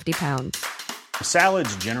lost 50 pounds.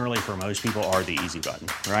 Salads generally for most people are the easy button,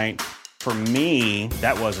 right? For me,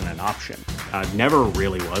 that wasn't an option. I never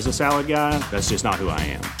really was a salad guy. That's just not who I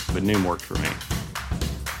am. But Noom worked for me.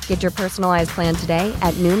 Get your personalized plan today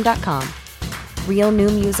at Noom.com. Real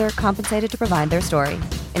Noom user compensated to provide their story.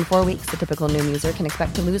 In 4 weeks, the typical Noom user can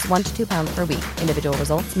expect to lose 1 to 2 pounds per week. Individual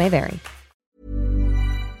results may vary.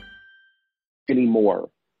 Anymore.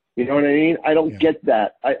 You know what I mean? I don't get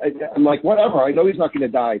that. I'm like, whatever. I know he's not going to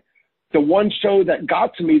die. The one show that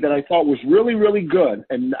got to me that I thought was really, really good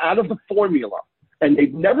and out of the formula, and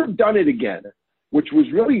they've never done it again, which was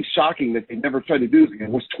really shocking that they never tried to do it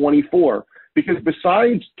again, was 24. Because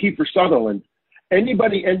besides Kiefer Sutherland,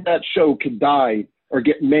 anybody in that show could die or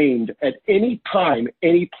get maimed at any time,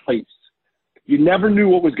 any place. You never knew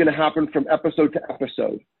what was going to happen from episode to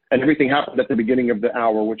episode. And everything happened at the beginning of the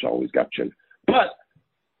hour, which always got you. But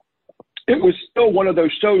it was still one of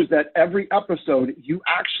those shows that every episode, you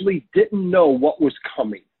actually didn't know what was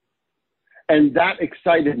coming. And that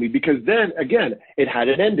excited me because then, again, it had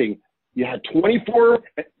an ending. You had 24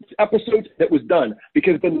 episodes that was done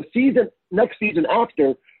because then the next season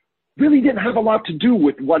after really didn't have a lot to do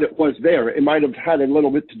with what it was there. It might have had a little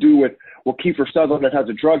bit to do with, well, Kiefer Sutherland has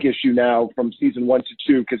a drug issue now from season 1 to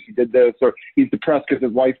 2 because he did this, or he's depressed because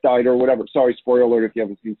his wife died or whatever. Sorry, spoiler alert if you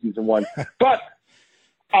haven't seen season 1. But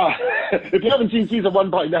if you haven't seen season 1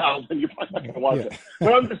 by now, then you're probably not going to watch it.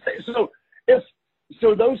 But I'm just saying,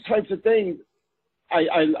 so those types of things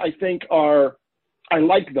I think are, I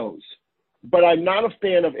like those. But I'm not a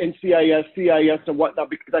fan of NCIS, CIS, and whatnot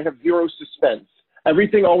because I have zero suspense.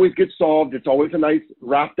 Everything always gets solved. It's always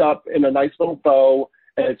wrapped up in a nice little bow,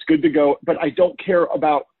 and it's good to go. But I don't care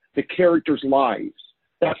about the characters' lives.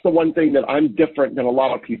 That's the one thing that I'm different than a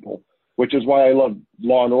lot of people, which is why I love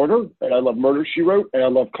Law and Order, and I love Murder, She Wrote, and I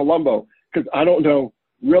love Columbo, because I don't know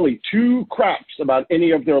really 2 craps about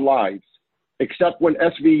any of their lives, except when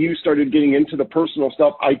SVU started getting into the personal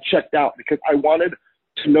stuff, I checked out because I wanted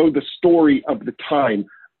to know the story of the time.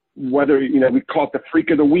 whether, we call it the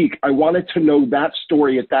freak of the week. I wanted to know that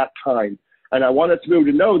story at that time. And I wanted to be able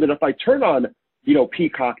to know that if I turn on,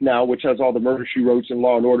 Peacock now, which has all the Murder, She Wrote and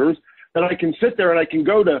Law and Orders, then I can sit there and I can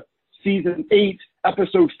go to season 8,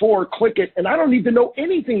 episode 4, click it, and I don't need to know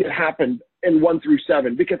anything that happened in 1 through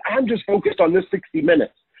 7 because I'm just focused on this 60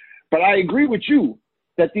 minutes. But I agree with you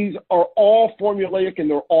that these are all formulaic and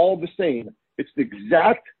they're all the same. It's the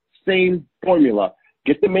exact same formula.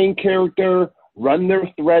 Get the main character, run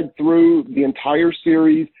their thread through the entire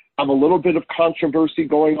series, have a little bit of controversy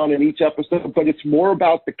going on in each episode, but it's more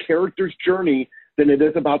about the character's journey than it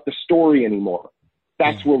is about the story anymore.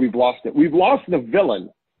 That's where we've lost it. We've lost the villain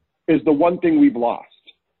is the one thing we've lost.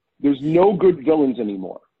 There's no good villains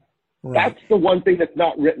anymore. Right. That's the one thing that's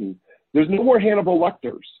not written. There's no more Hannibal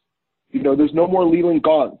Lecters. There's no more Leland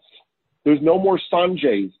Gaunts. There's no more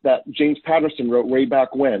Sanjays that James Patterson wrote way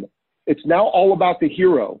back when. It's now all about the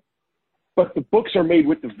hero. But the books are made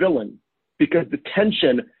with the villain because the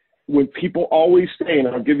tension, when people always say, and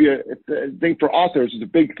I'll give you a thing for authors, is a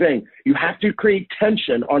big thing. You have to create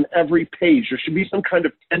tension on every page. There should be some kind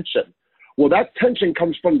of tension. Well, that tension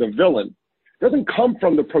comes from the villain. It doesn't come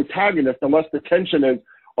from the protagonist unless the tension is,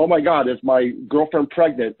 oh my God, is my girlfriend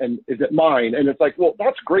pregnant and is it mine? And it's like, well,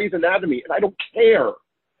 that's Grey's Anatomy and I don't care.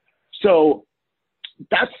 So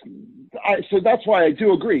that's why I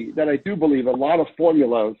do agree that I do believe a lot of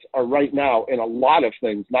formulas are right now in a lot of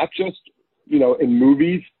things, not just, in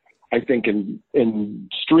movies. I think in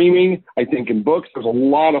streaming, I think in books, there's a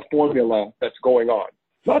lot of formula that's going on.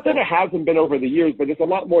 Not that it hasn't been over the years, but it's a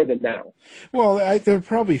lot more than now. Well, they're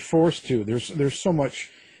probably forced to. There's so much.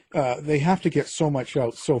 They have to get so much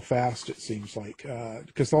out so fast. It seems like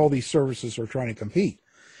because all these services are trying to compete.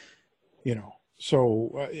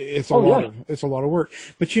 So it's a lot of work.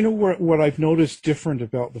 But what I've noticed different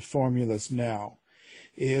about the formulas now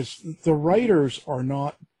is the writers are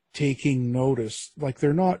not taking notice. Like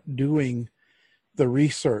they're not doing the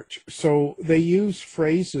research. So they use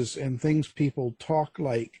phrases and things people talk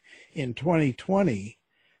like in 2020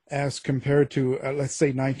 as compared to, let's say,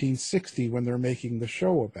 1960 when they're making the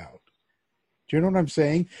show about. Do you know what I'm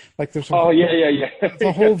saying? Like there's the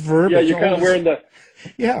whole verbiage. Yeah, you're kind of wearing the...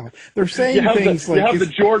 Yeah, they're saying things like... You have the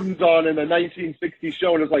Jordans on in the 1960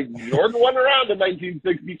 show, and it's like, Jordan went around in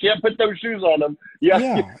 1960. You can't put those shoes on them.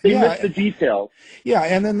 They miss the details. Yeah,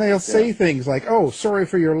 and then they'll say things like, oh, sorry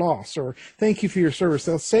for your loss, or thank you for your service.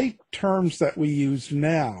 They'll say terms that we use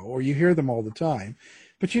now, or you hear them all the time.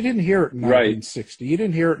 But you didn't hear it in 1960. You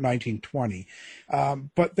didn't hear it in 1920.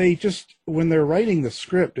 But they just, when they're writing the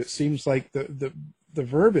script, it seems like the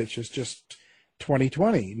verbiage is just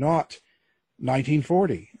 2020, not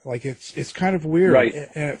 1940. Like it's kind of weird. Right.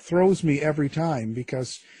 And it throws me every time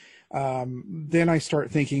because then I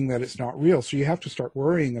start thinking that it's not real. So you have to start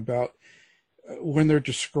worrying about when they're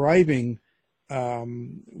describing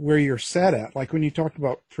where you're set at. Like when you talked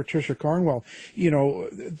about Patricia Cornwell,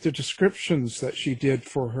 the descriptions that she did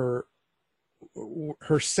for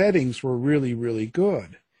her settings were really, really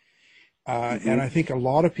good. And I think a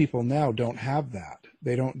lot of people now don't have that.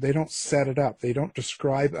 They don't set it up. They don't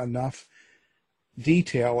describe enough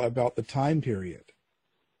detail about the time period.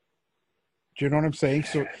 Do you know what I'm saying?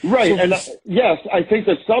 Right. And yes, I think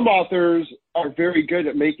that some authors are very good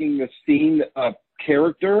at making the scene a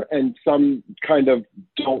character and some kind of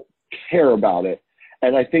don't care about it.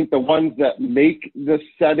 And I think the ones that make the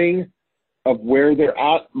setting of where they're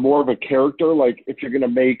at more of a character, like if you're going to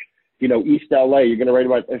make, East LA, you're going to write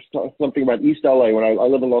about something about East LA when I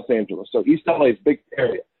live in Los Angeles. So East LA is a big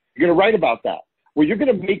area. You're going to write about that. Well, you're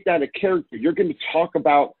going to make that a character. You're going to talk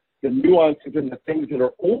about the nuances and the things that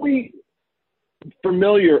are only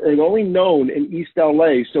familiar or only known in East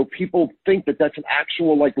LA, so people think that that's an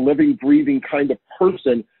actual living, breathing kind of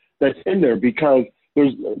person that's in there, because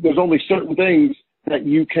there's only certain things that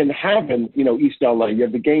you can have in East LA. You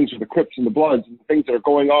have the gangs or the Crips and the Bloods and the things that are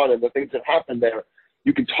going on and the things that happen there.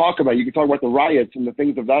 You can talk about the riots and the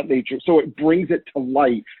things of that nature. So it brings it to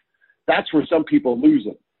life. That's where some people lose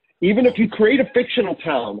it. Even if you create a fictional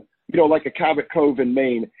town, like a Cabot Cove in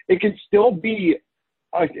Maine, it can still be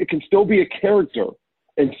a character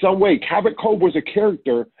in some way. Cabot Cove was a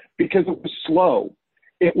character because it was slow.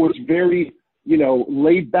 It was very,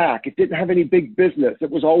 laid back. It didn't have any big business. It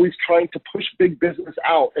was always trying to push big business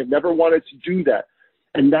out and never wanted to do that.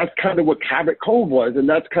 And that's kind of what Cabot Cove was, and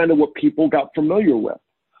that's kind of what people got familiar with.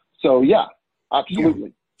 So, yeah,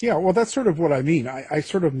 absolutely. Yeah, well, that's sort of what I mean. I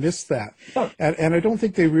sort of miss that. And I don't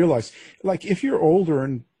think they realize, like, if you're older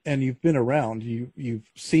and you've been around,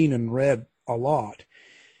 you've seen and read a lot.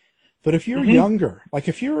 But if you're younger, like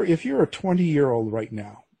if you're a 20-year-old right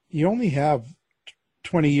now, you only have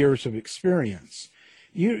 20 years of experience.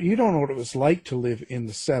 You don't know what it was like to live in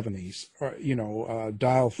the 70s, or,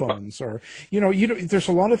 dial phones, or, there's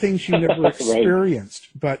a lot of things you never experienced.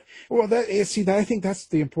 Right. But, I think that's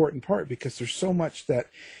the important part, because there's so much that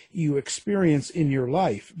you experience in your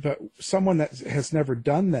life. But someone that has never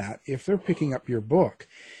done that, if they're picking up your book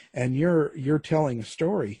and you're telling a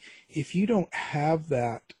story, if you don't have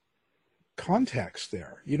that context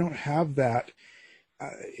there, you don't have that,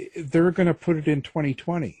 they're going to put it in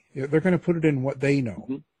 2020. They're going to put it in what they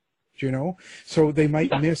know, so they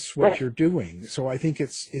might miss what you're doing. So I think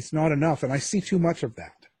it's not enough. And I see too much of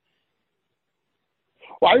that.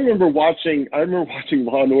 Well, I remember watching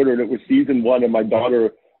Law and Order, and it was season 1, and my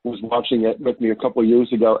daughter was watching it with me a couple of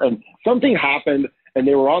years ago, and something happened, and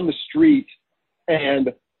they were on the street,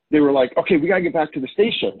 and they were like, okay, we got to get back to the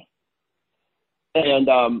station. And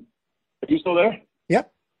are you still there?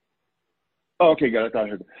 Yep. Oh, okay, good. I thought I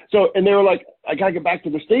heard it. So, and they were like, I got to get back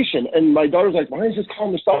to the station. And my daughter's like, why don't you just call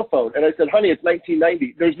them the cell phone? And I said, honey, it's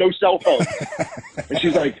 1990. There's no cell phone. And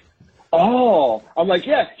she's like, oh. I'm like,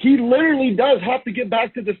 yeah, he literally does have to get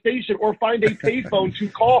back to the station or find a payphone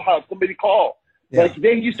to have somebody call. Yeah. Like,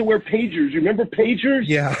 they used to wear pagers. You remember pagers?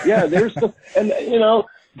 Yeah. Yeah, there's and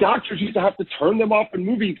doctors used to have to turn them off in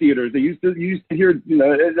movie theaters. They used to hear,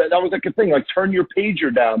 that was like a thing, like turn your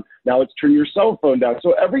pager down. Now it's turn your cell phone down.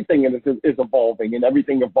 So everything in this is evolving, and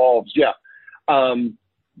everything evolves. Yeah.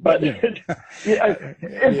 But is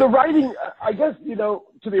the writing, I guess,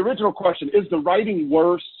 to the original question, is the writing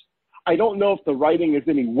worse? I don't know if the writing is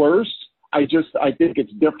any worse. I think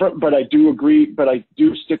it's different, but I do agree, but I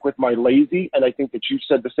do stick with my lazy. And I think that you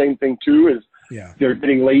said the same thing too, is they're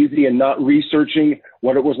getting lazy and not researching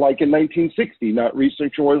what it was like in 1960, not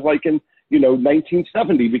researching what it was like in,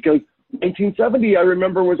 1970, because 1970, I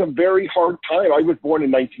remember, was a very hard time. I was born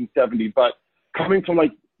in 1970, but coming from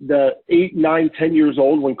like the 8, 9, 10 years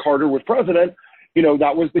old when Carter was president,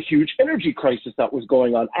 that was the huge energy crisis that was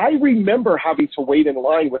going on. I remember having to wait in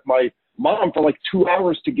line with my mom for like 2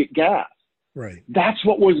 hours to get gas. Right. That's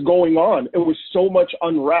what was going on. It was so much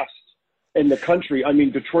unrest in the country. I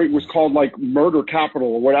mean, Detroit was called like murder capital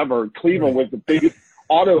or whatever. Cleveland was the biggest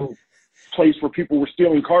auto place where people were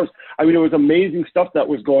stealing cars. I mean, it was amazing stuff that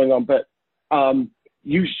was going on. But if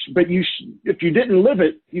you didn't live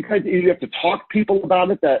it, you have to talk to people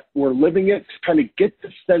about it that were living it to kind of get the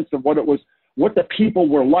sense of what it was, what the people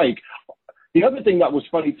were like. The other thing that was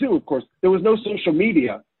funny too, of course, there was no social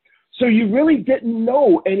media. So you really didn't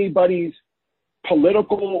know anybody's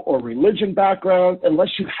political or religion background unless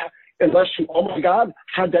you, oh my God,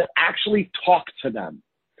 had to actually talk to them.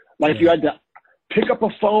 Like you had to pick up a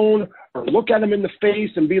phone or look at them in the face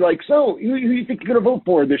and be like, so who do you think you're going to vote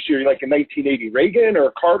for this year? Like in 1980, Reagan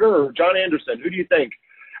or Carter or John Anderson? Who do you think?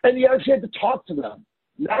 And you actually had to talk to them.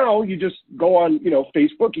 Now you just go on,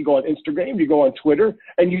 Facebook, you go on Instagram, you go on Twitter,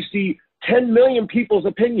 and you see 10 million people's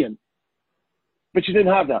opinion. But you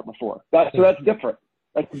didn't have that before. So that's different.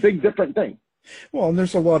 That's a big different thing. Well, and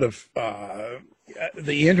there's a lot of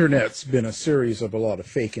the internet's been a series of a lot of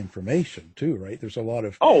fake information too, right? There's a lot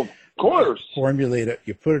of of course, formulate it,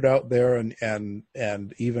 you put it out there, and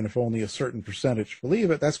even if only a certain percentage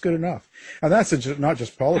believe it, that's good enough. And that's not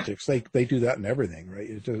just politics; they do that in everything, right?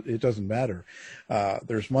 It doesn't matter.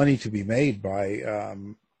 There's money to be made by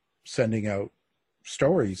sending out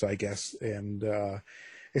stories, I guess, and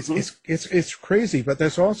it's crazy, but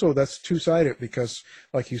that's two-sided, because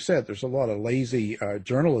like you said, there's a lot of lazy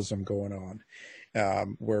journalism going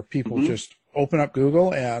on, where people just open up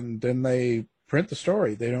Google and then they print the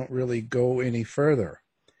story. They don't really go any further.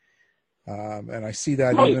 And I see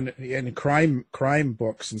that even in crime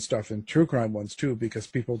books and stuff, and true crime ones too, because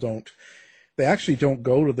people they actually don't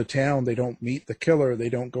go to the town. They don't meet the killer. They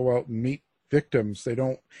don't go out and meet victims. They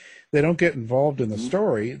don't get involved in the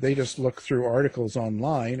story. They just look through articles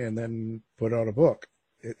online and then put out a book.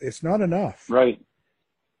 It's not enough. Right.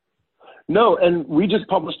 No, and we just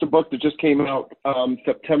published a book that just came out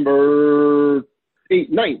September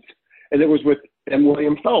 9th, and it was with M.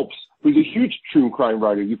 William Phelps, who's a huge true crime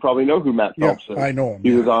writer. You probably know who Matt Phelps is. I know him.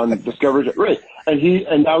 He was on Discovery, right?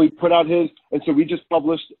 And now he put out and so we just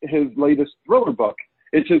published his latest thriller book.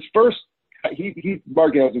 It's his first. He's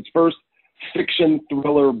marketing as his first fiction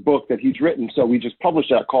thriller book that he's written. So we just published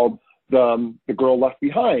that, called The Girl Left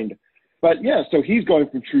Behind. But yeah, so he's going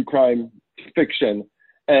from true crime to fiction,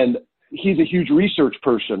 and he's a huge research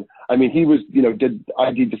person. I mean, he was, did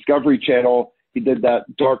ID Discovery Channel. He did that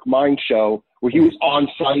Dark Mind show where he was on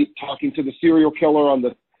site talking to the serial killer on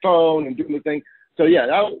the phone and doing the thing. So yeah,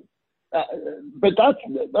 but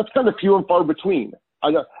that's kind of few and far between.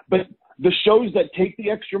 But the shows that take the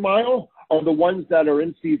extra mile are the ones that are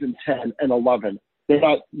in season 10 and 11.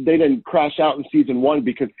 They didn't crash out in season 1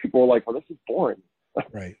 because people were like, well, this is boring.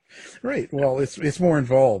 Right. Well, it's more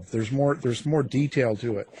involved. There's more detail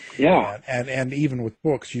to it. Yeah. And even with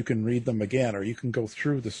books, you can read them again, or you can go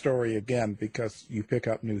through the story again because you pick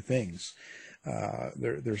up new things.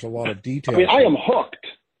 There's a lot of detail. I mean, I am hooked.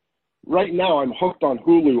 Right now, I'm hooked on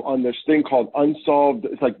Hulu on this thing called Unsolved.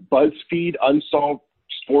 It's like BuzzFeed Unsolved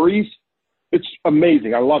Stories. It's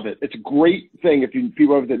amazing. I love it. It's a great thing.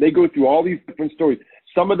 They go through all these different stories.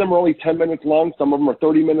 Some of them are only 10 minutes long. Some of them are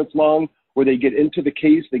 30 minutes long, where they get into the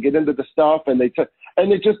case, they get into the stuff, and it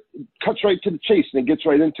just cuts right to the chase and it gets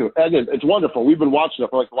right into it. And it's wonderful. We've been watching it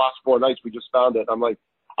for like the last 4 nights. We just found it. I'm like,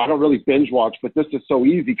 I don't really binge watch, but this is so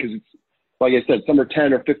easy because it's, like I said, some are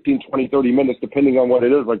 10 or 15, 20, 30 minutes, depending on what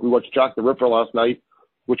it is. Like we watched Jack the Ripper last night,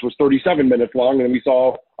 which was 37 minutes long, and then we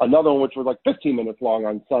saw another one which was like 15 minutes long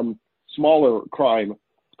on some smaller crime.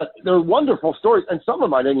 But they're wonderful stories, and some of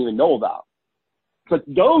them I didn't even know about. But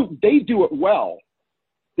those, they do it well.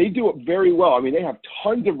 They do it very well. I mean, they have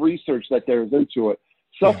tons of research that there's into it.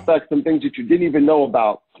 Suspects and things that you didn't even know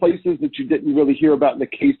about, places that you didn't really hear about in the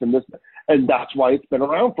case, and that's why it's been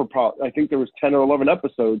around for I think there was 10 or 11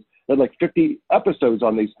 episodes. There's like 50 episodes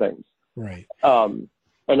on these things. Right. And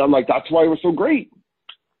I'm like, that's why it was so great.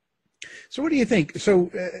 So what do you think?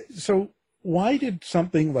 So why did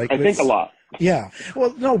something like I think a lot. Yeah.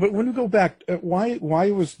 Well, no, but when we go back,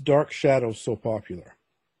 why was Dark Shadows so popular?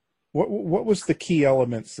 What was the key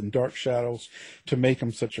elements in Dark Shadows to make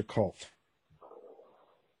them such a cult?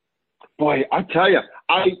 Boy, I tell you,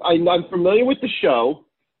 I'm familiar with the show,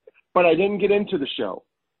 but I didn't get into the show.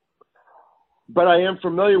 But I am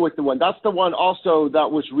familiar with the one. That's the one also that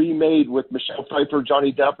was remade with Michelle Pfeiffer,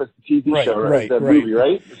 Johnny Depp as the TV show, right? The movie,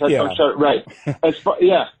 right? Is that Dark Shadows? Right.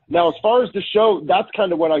 Now, as far as the show, that's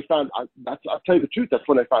kind of what I found. I'll tell you the truth. That's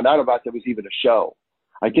when I found out about there was even a show.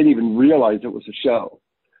 I didn't even realize it was a show.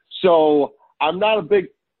 So I'm not a big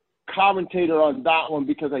commentator on that one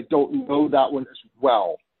because I don't know that one as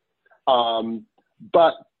well.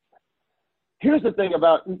 But here's the thing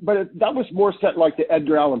that was more set like the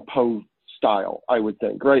Edgar Allan Poe style, I would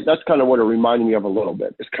think, right? That's kind of what it reminded me of a little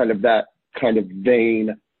bit. It's kind of that kind of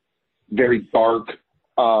vein, very dark.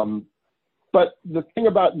 But the thing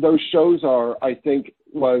about those shows I think,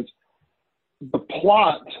 was the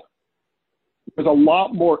plot was a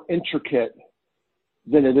lot more intricate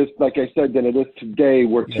than it is, like I said, than it is today,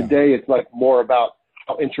 where today it's like more about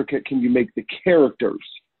how intricate can you make the characters.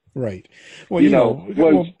 Right.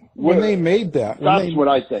 Well, when they made that, what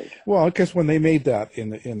I think. Well, because when they made that in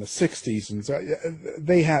the 60s, and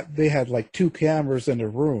they had like 2 cameras in a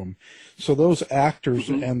room, so those actors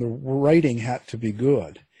and the writing had to be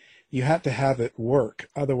good. You had to have it work,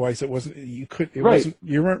 otherwise it wasn't. You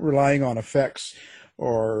weren't relying on effects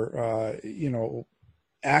or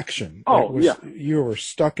action. You were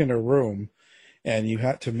stuck in a room, and you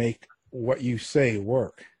had to make what you say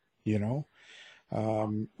work.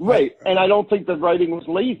 Right. And I don't think the writing was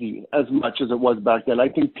lazy as much as it was back then. I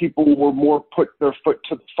think people were more put their foot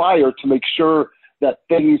to the fire to make sure that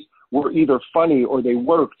things were either funny or they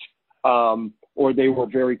worked, or they were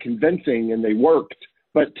very convincing and they worked.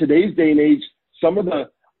 But today's day and age,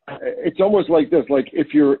 it's almost like this, like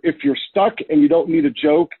if you're stuck and you don't need a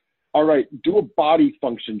joke, all right, do a body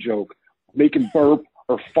function joke, make him burp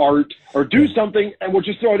or fart or do something, and we'll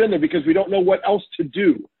just throw it in there because we don't know what else to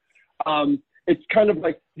do. It's kind of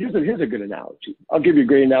like, here's a good analogy. I'll give you a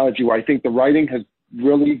great analogy where I think the writing has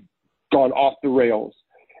really gone off the rails,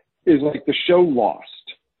 is like the show Lost.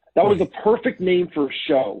 That was a perfect name for a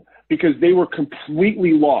show because they were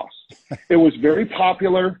completely lost. It was very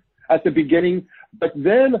popular at the beginning, but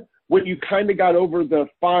then when you kind of got over the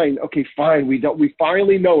fine, we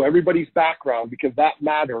finally know everybody's background because that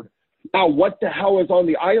mattered. Now what the hell is on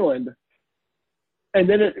the island? And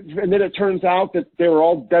then it turns out that they were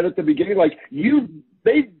all dead at the beginning. Like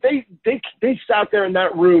they sat there in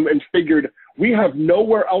that room and figured, we have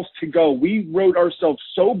nowhere else to go. We wrote ourselves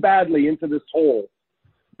so badly into this hole.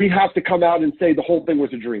 We have to come out and say the whole thing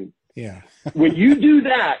was a dream. Yeah. When you do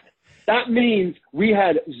that, that means we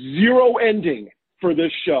had zero ending for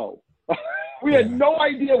this show. We had no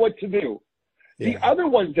idea what to do. Yeah. The other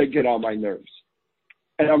ones that get on my nerves,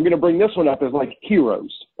 and I'm going to bring this one up, as like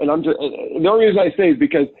Heroes. And the only reason I say is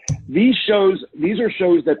because these are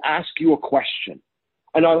shows that ask you a question.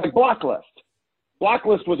 And I like Blacklist.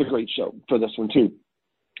 Blacklist was a great show for this one too.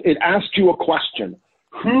 It asked you a question.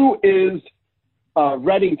 Who is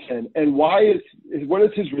Reddington, and what is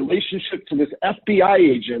his relationship to this FBI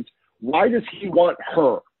agent? Why does he want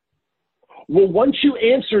her? Well, once you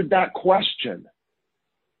answered that question,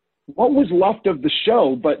 what was left of the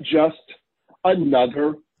show but just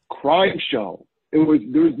another crime show? There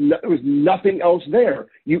was nothing else there.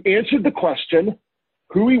 You answered the question,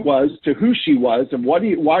 who he was to who she was, and what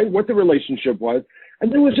the relationship was,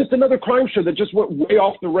 and there was just another crime show that just went way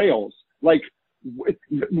off the rails. Like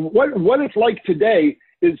what it's like today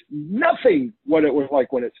is nothing what it was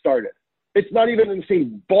like when it started. It's not even in the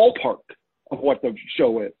same ballpark of what the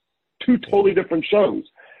show is. Two totally different shows.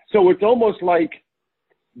 So it's almost like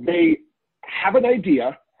they have an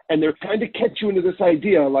idea and they're trying to catch you into this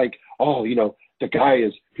idea like, oh, the guy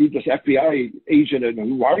he's this FBI agent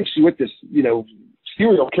and why is he with this,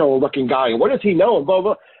 serial killer looking guy? And what does he know? And blah,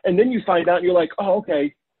 blah. And then you find out and you're like, oh,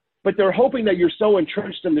 okay. But they're hoping that you're so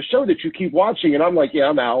entrenched in the show that you keep watching. And I'm like, yeah,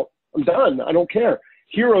 I'm out. I'm done. I don't care.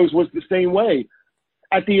 Heroes was the same way.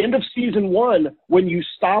 At the end of season 1, when you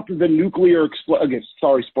stop the nuclear explosion,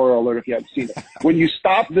 sorry, spoiler alert if you haven't seen it. When you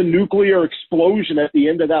stop the nuclear explosion at the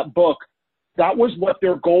end of that book, that was what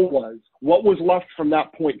their goal was. What was left from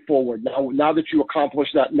that point forward? Now that you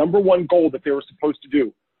accomplished that number one goal that they were supposed to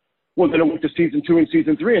do. Well, then it went to season 2 and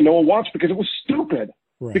season 3, and no one watched because it was stupid.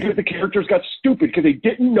 Right. Because the characters got stupid because they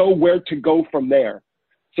didn't know where to go from there.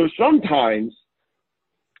 So sometimes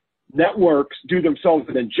networks do themselves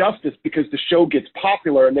an injustice because the show gets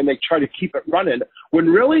popular and then they try to keep it running when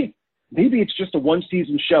really maybe it's just a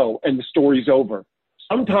one-season show and the story's over.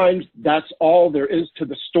 Sometimes that's all there is to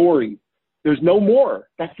the story. There's no more.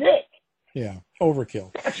 That's it. Yeah,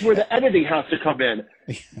 overkill. That's where the editing has to come in.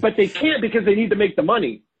 But they can't because they need to make the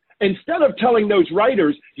money. Instead of telling those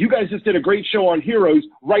writers, you guys just did a great show on Heroes,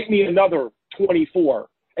 write me another 24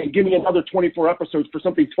 and give me another 24 episodes for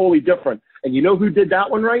something totally different. And you know who did that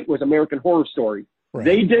one right? Was American Horror Story. Right.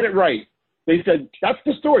 They did it right. They said, that's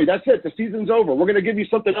the story. That's it. The season's over. We're going to give you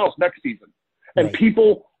something else next season. And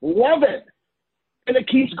people love it. And it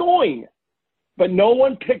keeps going. But no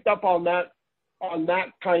one picked up on that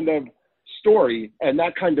kind of story and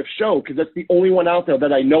that kind of show because that's the only one out there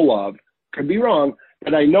that I know of. Could be wrong,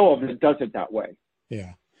 but I know of that does it that way.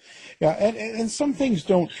 Yeah. Yeah, and some things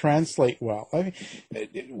don't translate well. I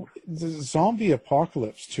mean, the zombie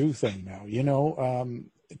apocalypse 2 thing now,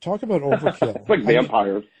 talk about overkill. It's like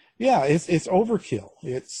vampires. It's overkill.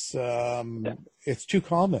 It's too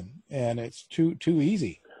common and it's too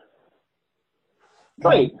easy.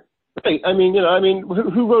 Right. Right. I mean,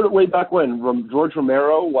 who wrote it way back when? George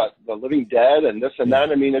Romero, The Living Dead and this and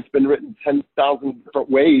that. I mean, it's been written 10,000 different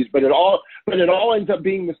ways, but it all ends up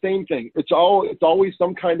being the same thing. It's always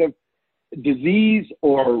some kind of disease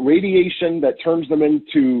or radiation that turns them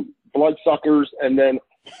into bloodsuckers, and then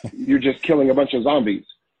you're just killing a bunch of zombies.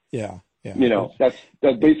 Yeah. That's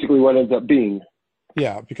basically what ends up being.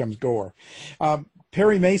 Yeah, it becomes gore.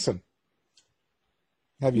 Perry Mason.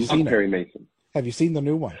 Have you seen Perry Mason? Have you seen the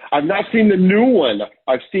new one? I've not seen the new one.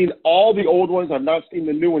 I've seen all the old ones. I've not seen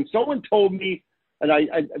the new one. Someone told me, and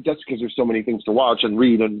I just because there's so many things to watch and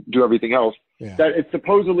read and do everything else, that it's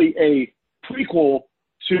supposedly a prequel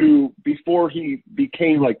to before he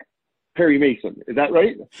became like Perry Mason. Is that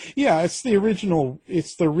right? Yeah, it's the original.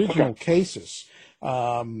 It's the original cases.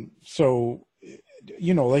 So,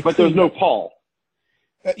 But there's no Paul.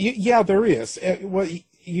 Yeah, there is. Well,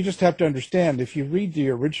 you just have to understand, if you read the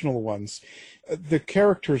original ones, the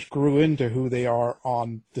characters grew into who they are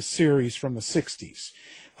on the series from the 60s.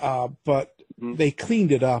 But they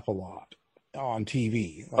cleaned it up a lot on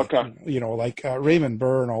TV. Like Raymond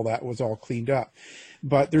Burr and all that was all cleaned up.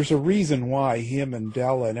 But there's a reason why him and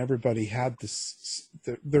Della and everybody had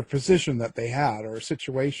their position that they had, or a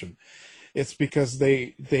situation. It's because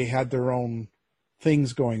they had their own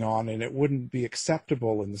things going on, and it wouldn't be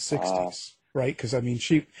acceptable in the 60s. Right, because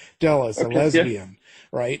Della is a lesbian,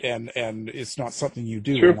 right, and it's not something you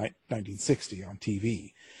do in 1960 on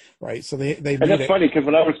TV, right? So they made and that's funny because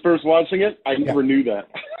when I was first watching it, I never knew that.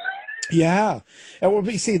 Yeah, and well,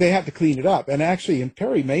 you see, they had to clean it up, and actually, in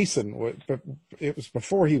Perry Mason, it was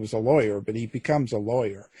before he was a lawyer, but he becomes a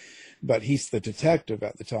lawyer, but he's the detective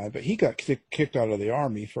at the time. But he got kicked out of the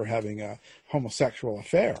army for having a homosexual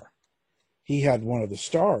affair. He had one of the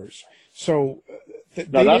stars, so.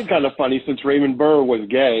 Now that's kind of funny since Raymond Burr was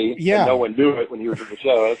gay and no one knew it when he was in the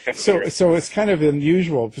show. That's kind of so it's kind of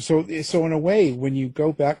unusual. So in a way, when you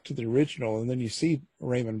go back to the original and then you see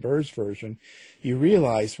Raymond Burr's version, you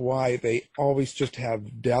realize why they always just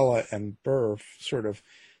have Della and Burr sort of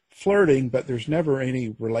flirting, but there's never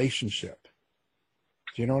any relationship.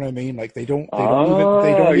 Do you know what I mean? Like they don't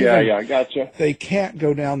I gotcha. They can't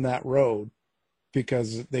go down that road.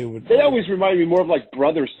 Because they always remind me more of like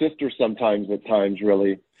brother sister sometimes at times,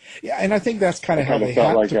 really. Yeah, and I think that's kind of how they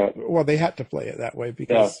had to. Well, they had to play it that way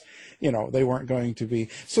because they weren't going to be.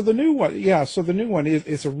 So the new one,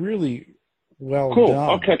 is a really well done.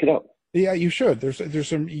 I'll check it out. Yeah, you should. There's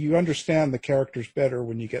some, you understand the characters better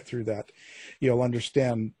when you get through that. You'll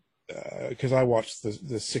understand, because I watched the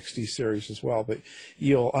 60s series as well, but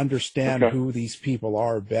you'll understand who these people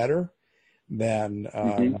are better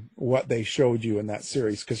than what they showed you in that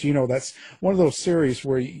series. Because, you know, that's one of those series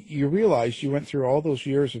where you realize you went through all those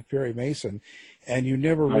years of Perry Mason and you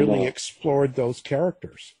never really explored those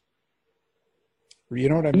characters. You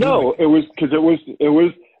know what I mean? No, it was because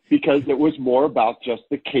it was more about just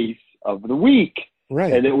the case of the week.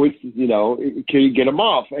 Right. And it was, you know, can you get him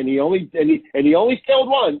off? And he only failed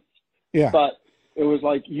once. Yeah. But it was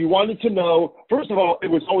like you wanted to know, first of all, it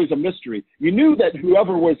was always a mystery. You knew that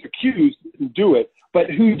whoever was accused didn't do it, but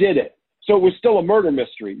who did it? So it was still a murder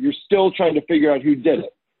mystery. You're still trying to figure out who did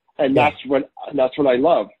it. And that's what I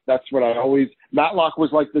love. That's what I always, Matlock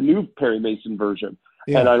was like the new Perry Mason version.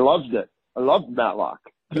 Yeah. And I loved it. I loved Matlock.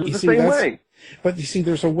 It was the same way. But you see,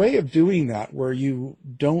 there's a way of doing that where you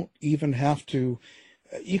don't even have to,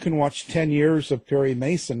 you can watch 10 years of Perry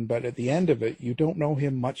Mason, but at the end of it, you don't know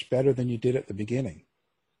him much better than you did at the beginning.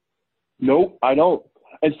 Nope, I don't.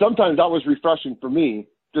 And sometimes that was refreshing for me,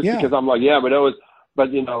 just because I'm like, you know, I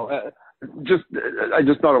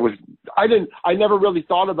just thought it was, I never really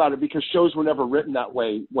thought about it because shows were never written that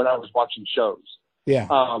way when I was watching shows. Yeah.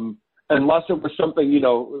 Unless it was something, you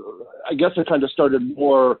know, I guess it kind of started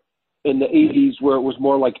more in the 80s where it was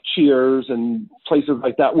more like Cheers and places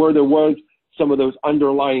like that, where there was some of those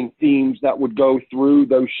underlying themes that would go through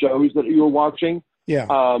those shows that you were watching. Yeah.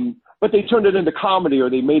 But they turned it into comedy, or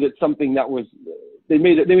they made it something that was, they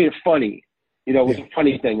made it funny. You know, it was a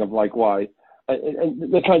funny thing of like, why?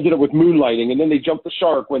 And they kind of did it with Moonlighting, and then they jumped the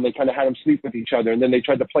shark when they kind of had them sleep with each other, and then they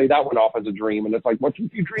tried to play that one off as a dream, and it's like, what's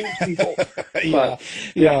with you dreams, people?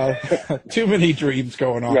 Too many dreams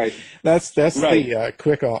going on. Right. That's the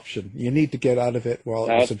quick option. You need to get out of it while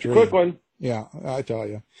it's a dream. Quick one. Yeah, I tell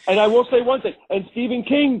you. And I will say one thing, and Stephen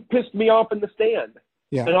King pissed me off in The Stand.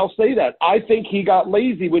 Yeah. And I'll say that. I think he got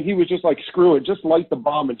lazy when he was just like, screw it, just light the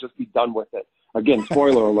bomb and just be done with it. Again,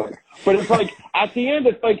 spoiler alert. But it's like, at the end,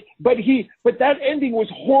 it's like, but that ending was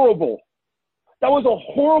horrible. That was a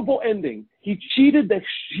horrible ending. He cheated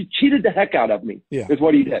the heck out of me, is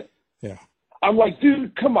what he did. Yeah. I'm like,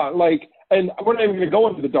 dude, come on. Like, and we're not even going to go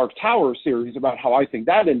into the Dark Tower series about how I think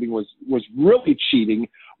that ending was really cheating,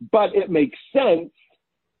 but it makes sense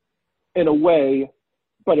in a way,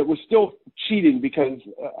 but it was still cheating because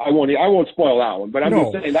I won't spoil that one, but I'm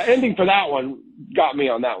just saying that ending for that one got me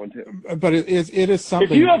on that one too. But it is something.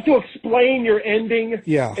 If you have to explain your ending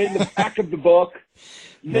in the back of the book,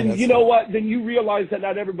 then you know what? Then you realize that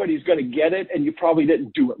not everybody's going to get it, and you probably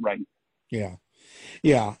didn't do it right. Yeah.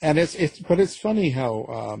 Yeah, and it's funny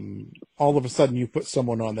how all of a sudden you put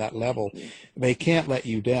someone on that level, they can't let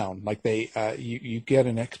you down. Like you get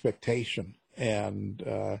an expectation, and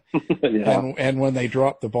and when they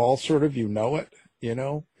drop the ball, sort of, you know it. You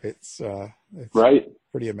know, it's right.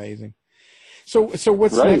 Pretty amazing. So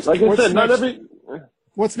what's next? Like I said,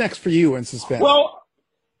 what's next for you in suspense?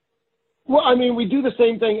 Well, I mean, we do the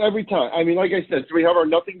same thing every time. I mean, like I said, so we have our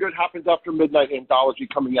Nothing Good Happens After Midnight anthology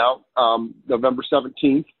coming out November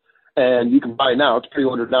 17th, and you can buy it now. It's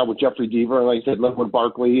pre-ordered now with Jeffrey Deaver, and like I said, Linwood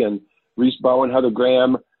Barkley and Reese Bowen, Heather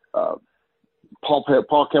Graham,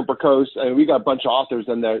 Paul Kemper-Coase, and we got a bunch of authors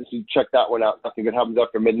in there, so you check that one out. Nothing Good Happens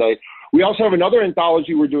After Midnight. We also have another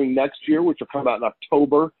anthology we're doing next year, which will come out in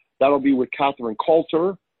October. That'll be with Catherine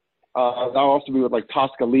Coulter. That'll also be with like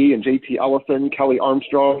Tosca Lee and J.T. Ellison, Kelly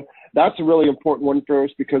Armstrong. That's a really important one for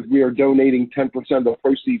us because we are donating 10% of the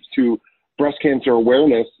proceeds to breast cancer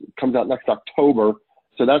awareness. It comes out next October.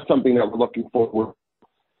 So that's something that we're looking forward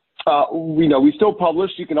to. We still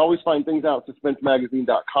publish. You can always find things out at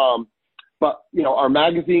suspensemagazine.com. But, our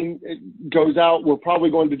magazine goes out. We're probably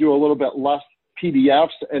going to do a little bit less PDFs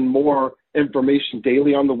and more information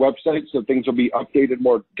daily on the website. So things will be updated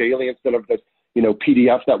more daily instead of the,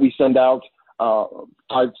 PDF that we send out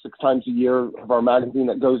 5-6 times a year of our magazine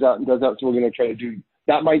that goes out and does that. So we're going to try to do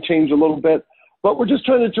that. Might change a little bit, but we're just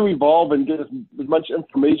trying to evolve and get as much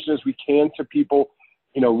information as we can to people,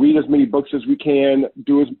 read as many books as we can,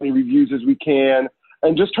 do as many reviews as we can,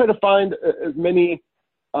 and just try to find as many,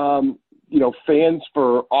 fans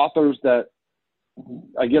for authors that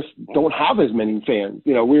I guess don't have as many fans.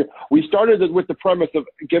 We started it with the premise of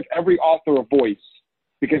give every author a voice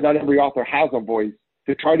because not every author has a voice,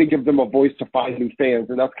 to try to give them a voice to find new fans.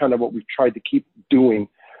 And that's kind of what we've tried to keep doing.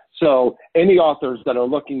 So any authors that are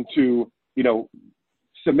looking to,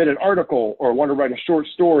 submit an article or want to write a short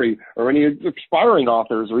story, or any aspiring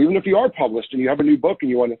authors, or even if you are published and you have a new book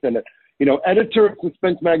and you want to send it, editor at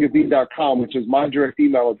suspensemagazine.com, which is my direct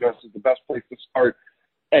email address, is the best place to start.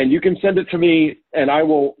 and you can send it to me, and I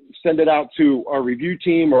will send it out to our review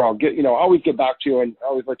team, or I'll always get back to you and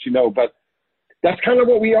always let you know. But that's kind of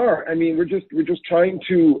what we are. I mean, we're just trying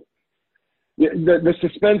to. The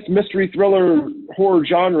suspense, mystery, thriller, horror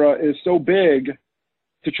genre is so big.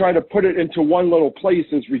 To try to put it into one little place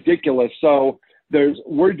is ridiculous. So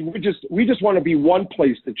we just want to be one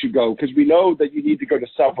place that you go, because we know that you need to go to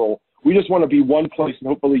several. We just want to be one place, and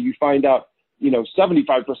hopefully you find out,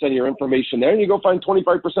 75% of your information there, and you go find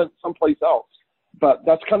 25% someplace else. But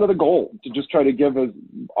that's kind of the goal, to just try to give as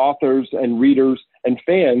authors and readers and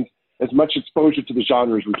fans as much exposure to the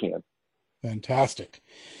genre as we can. Fantastic.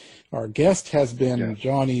 Our guest has been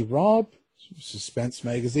Johnny Robb, Suspense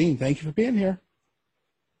Magazine. Thank you for being here.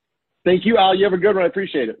 Thank you, Al. You have a good one. I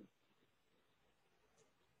appreciate it.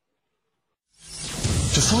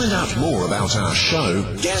 To find out more about our show,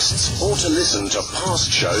 guests, or to listen to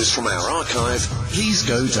past shows from our archive, please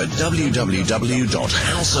go to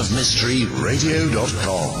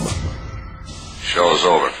www.houseofmysteryradio.com. Show's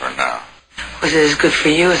over for now. Was it as good for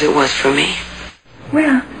you as it was for me?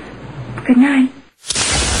 Well, good night.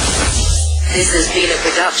 This has been a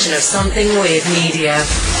production of Something Weird Media.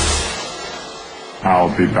 I'll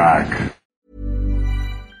be back.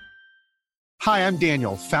 Hi, I'm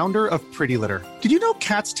Daniel, founder of Pretty Litter. Did you know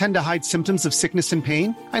cats tend to hide symptoms of sickness and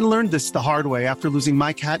pain? I learned this the hard way after losing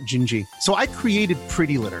my cat, Gingy. So I created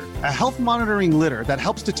Pretty Litter, a health monitoring litter that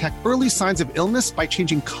helps detect early signs of illness by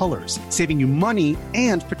changing colors, saving you money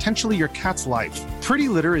and potentially your cat's life. Pretty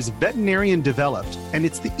Litter is veterinarian developed, and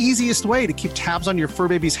it's the easiest way to keep tabs on your fur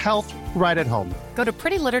baby's health right at home. Go to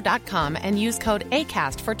prettylitter.com and use code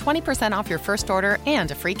ACAST for 20% off your first order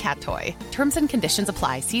and a free cat toy. Terms and conditions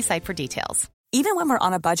apply. See site for details. Even when we're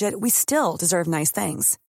on a budget, we still deserve nice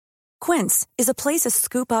things. Quince is a place to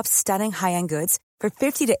scoop up stunning high-end goods for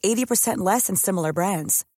 50 to 80% less than similar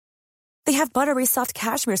brands. They have buttery soft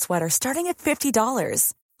cashmere sweaters starting at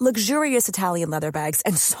 $50, luxurious Italian leather bags,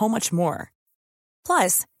 and so much more.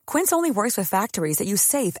 Plus, Quince only works with factories that use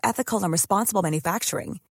safe, ethical, and responsible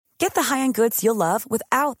manufacturing. Get the high-end goods you'll love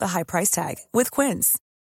without the high price tag with Quince.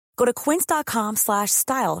 Go to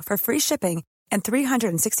quince.com/style for free shipping and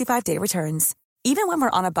 365-day returns. Even when we're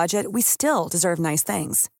on a budget, we still deserve nice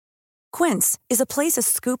things. Quince is a place to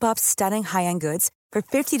scoop up stunning high-end goods for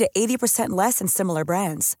 50 to 80% less than similar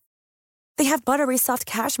brands. They have buttery soft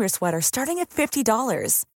cashmere sweaters starting at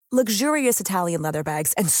 $50, luxurious Italian leather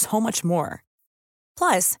bags, and so much more.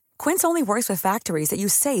 Plus, Quince only works with factories that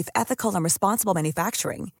use safe, ethical, and responsible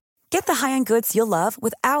manufacturing. Get the high-end goods you'll love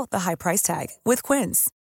without the high price tag with Quince.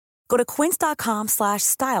 Go to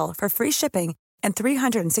quince.com/style for free shipping and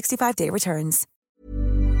 365-day returns.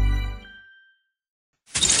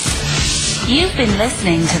 You've been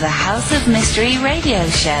listening to the House of Mystery radio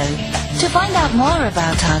show. To find out more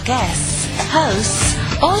about our guests, hosts,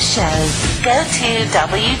 or shows, go to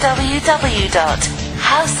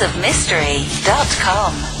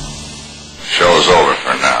www.houseofmystery.com. Show's over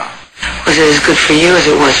for now. Was it as good for you as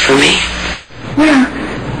it was for me? Well,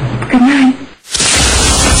 good night.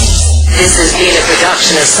 This has been a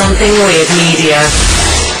production of Something Weird Media.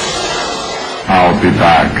 I'll be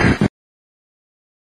back.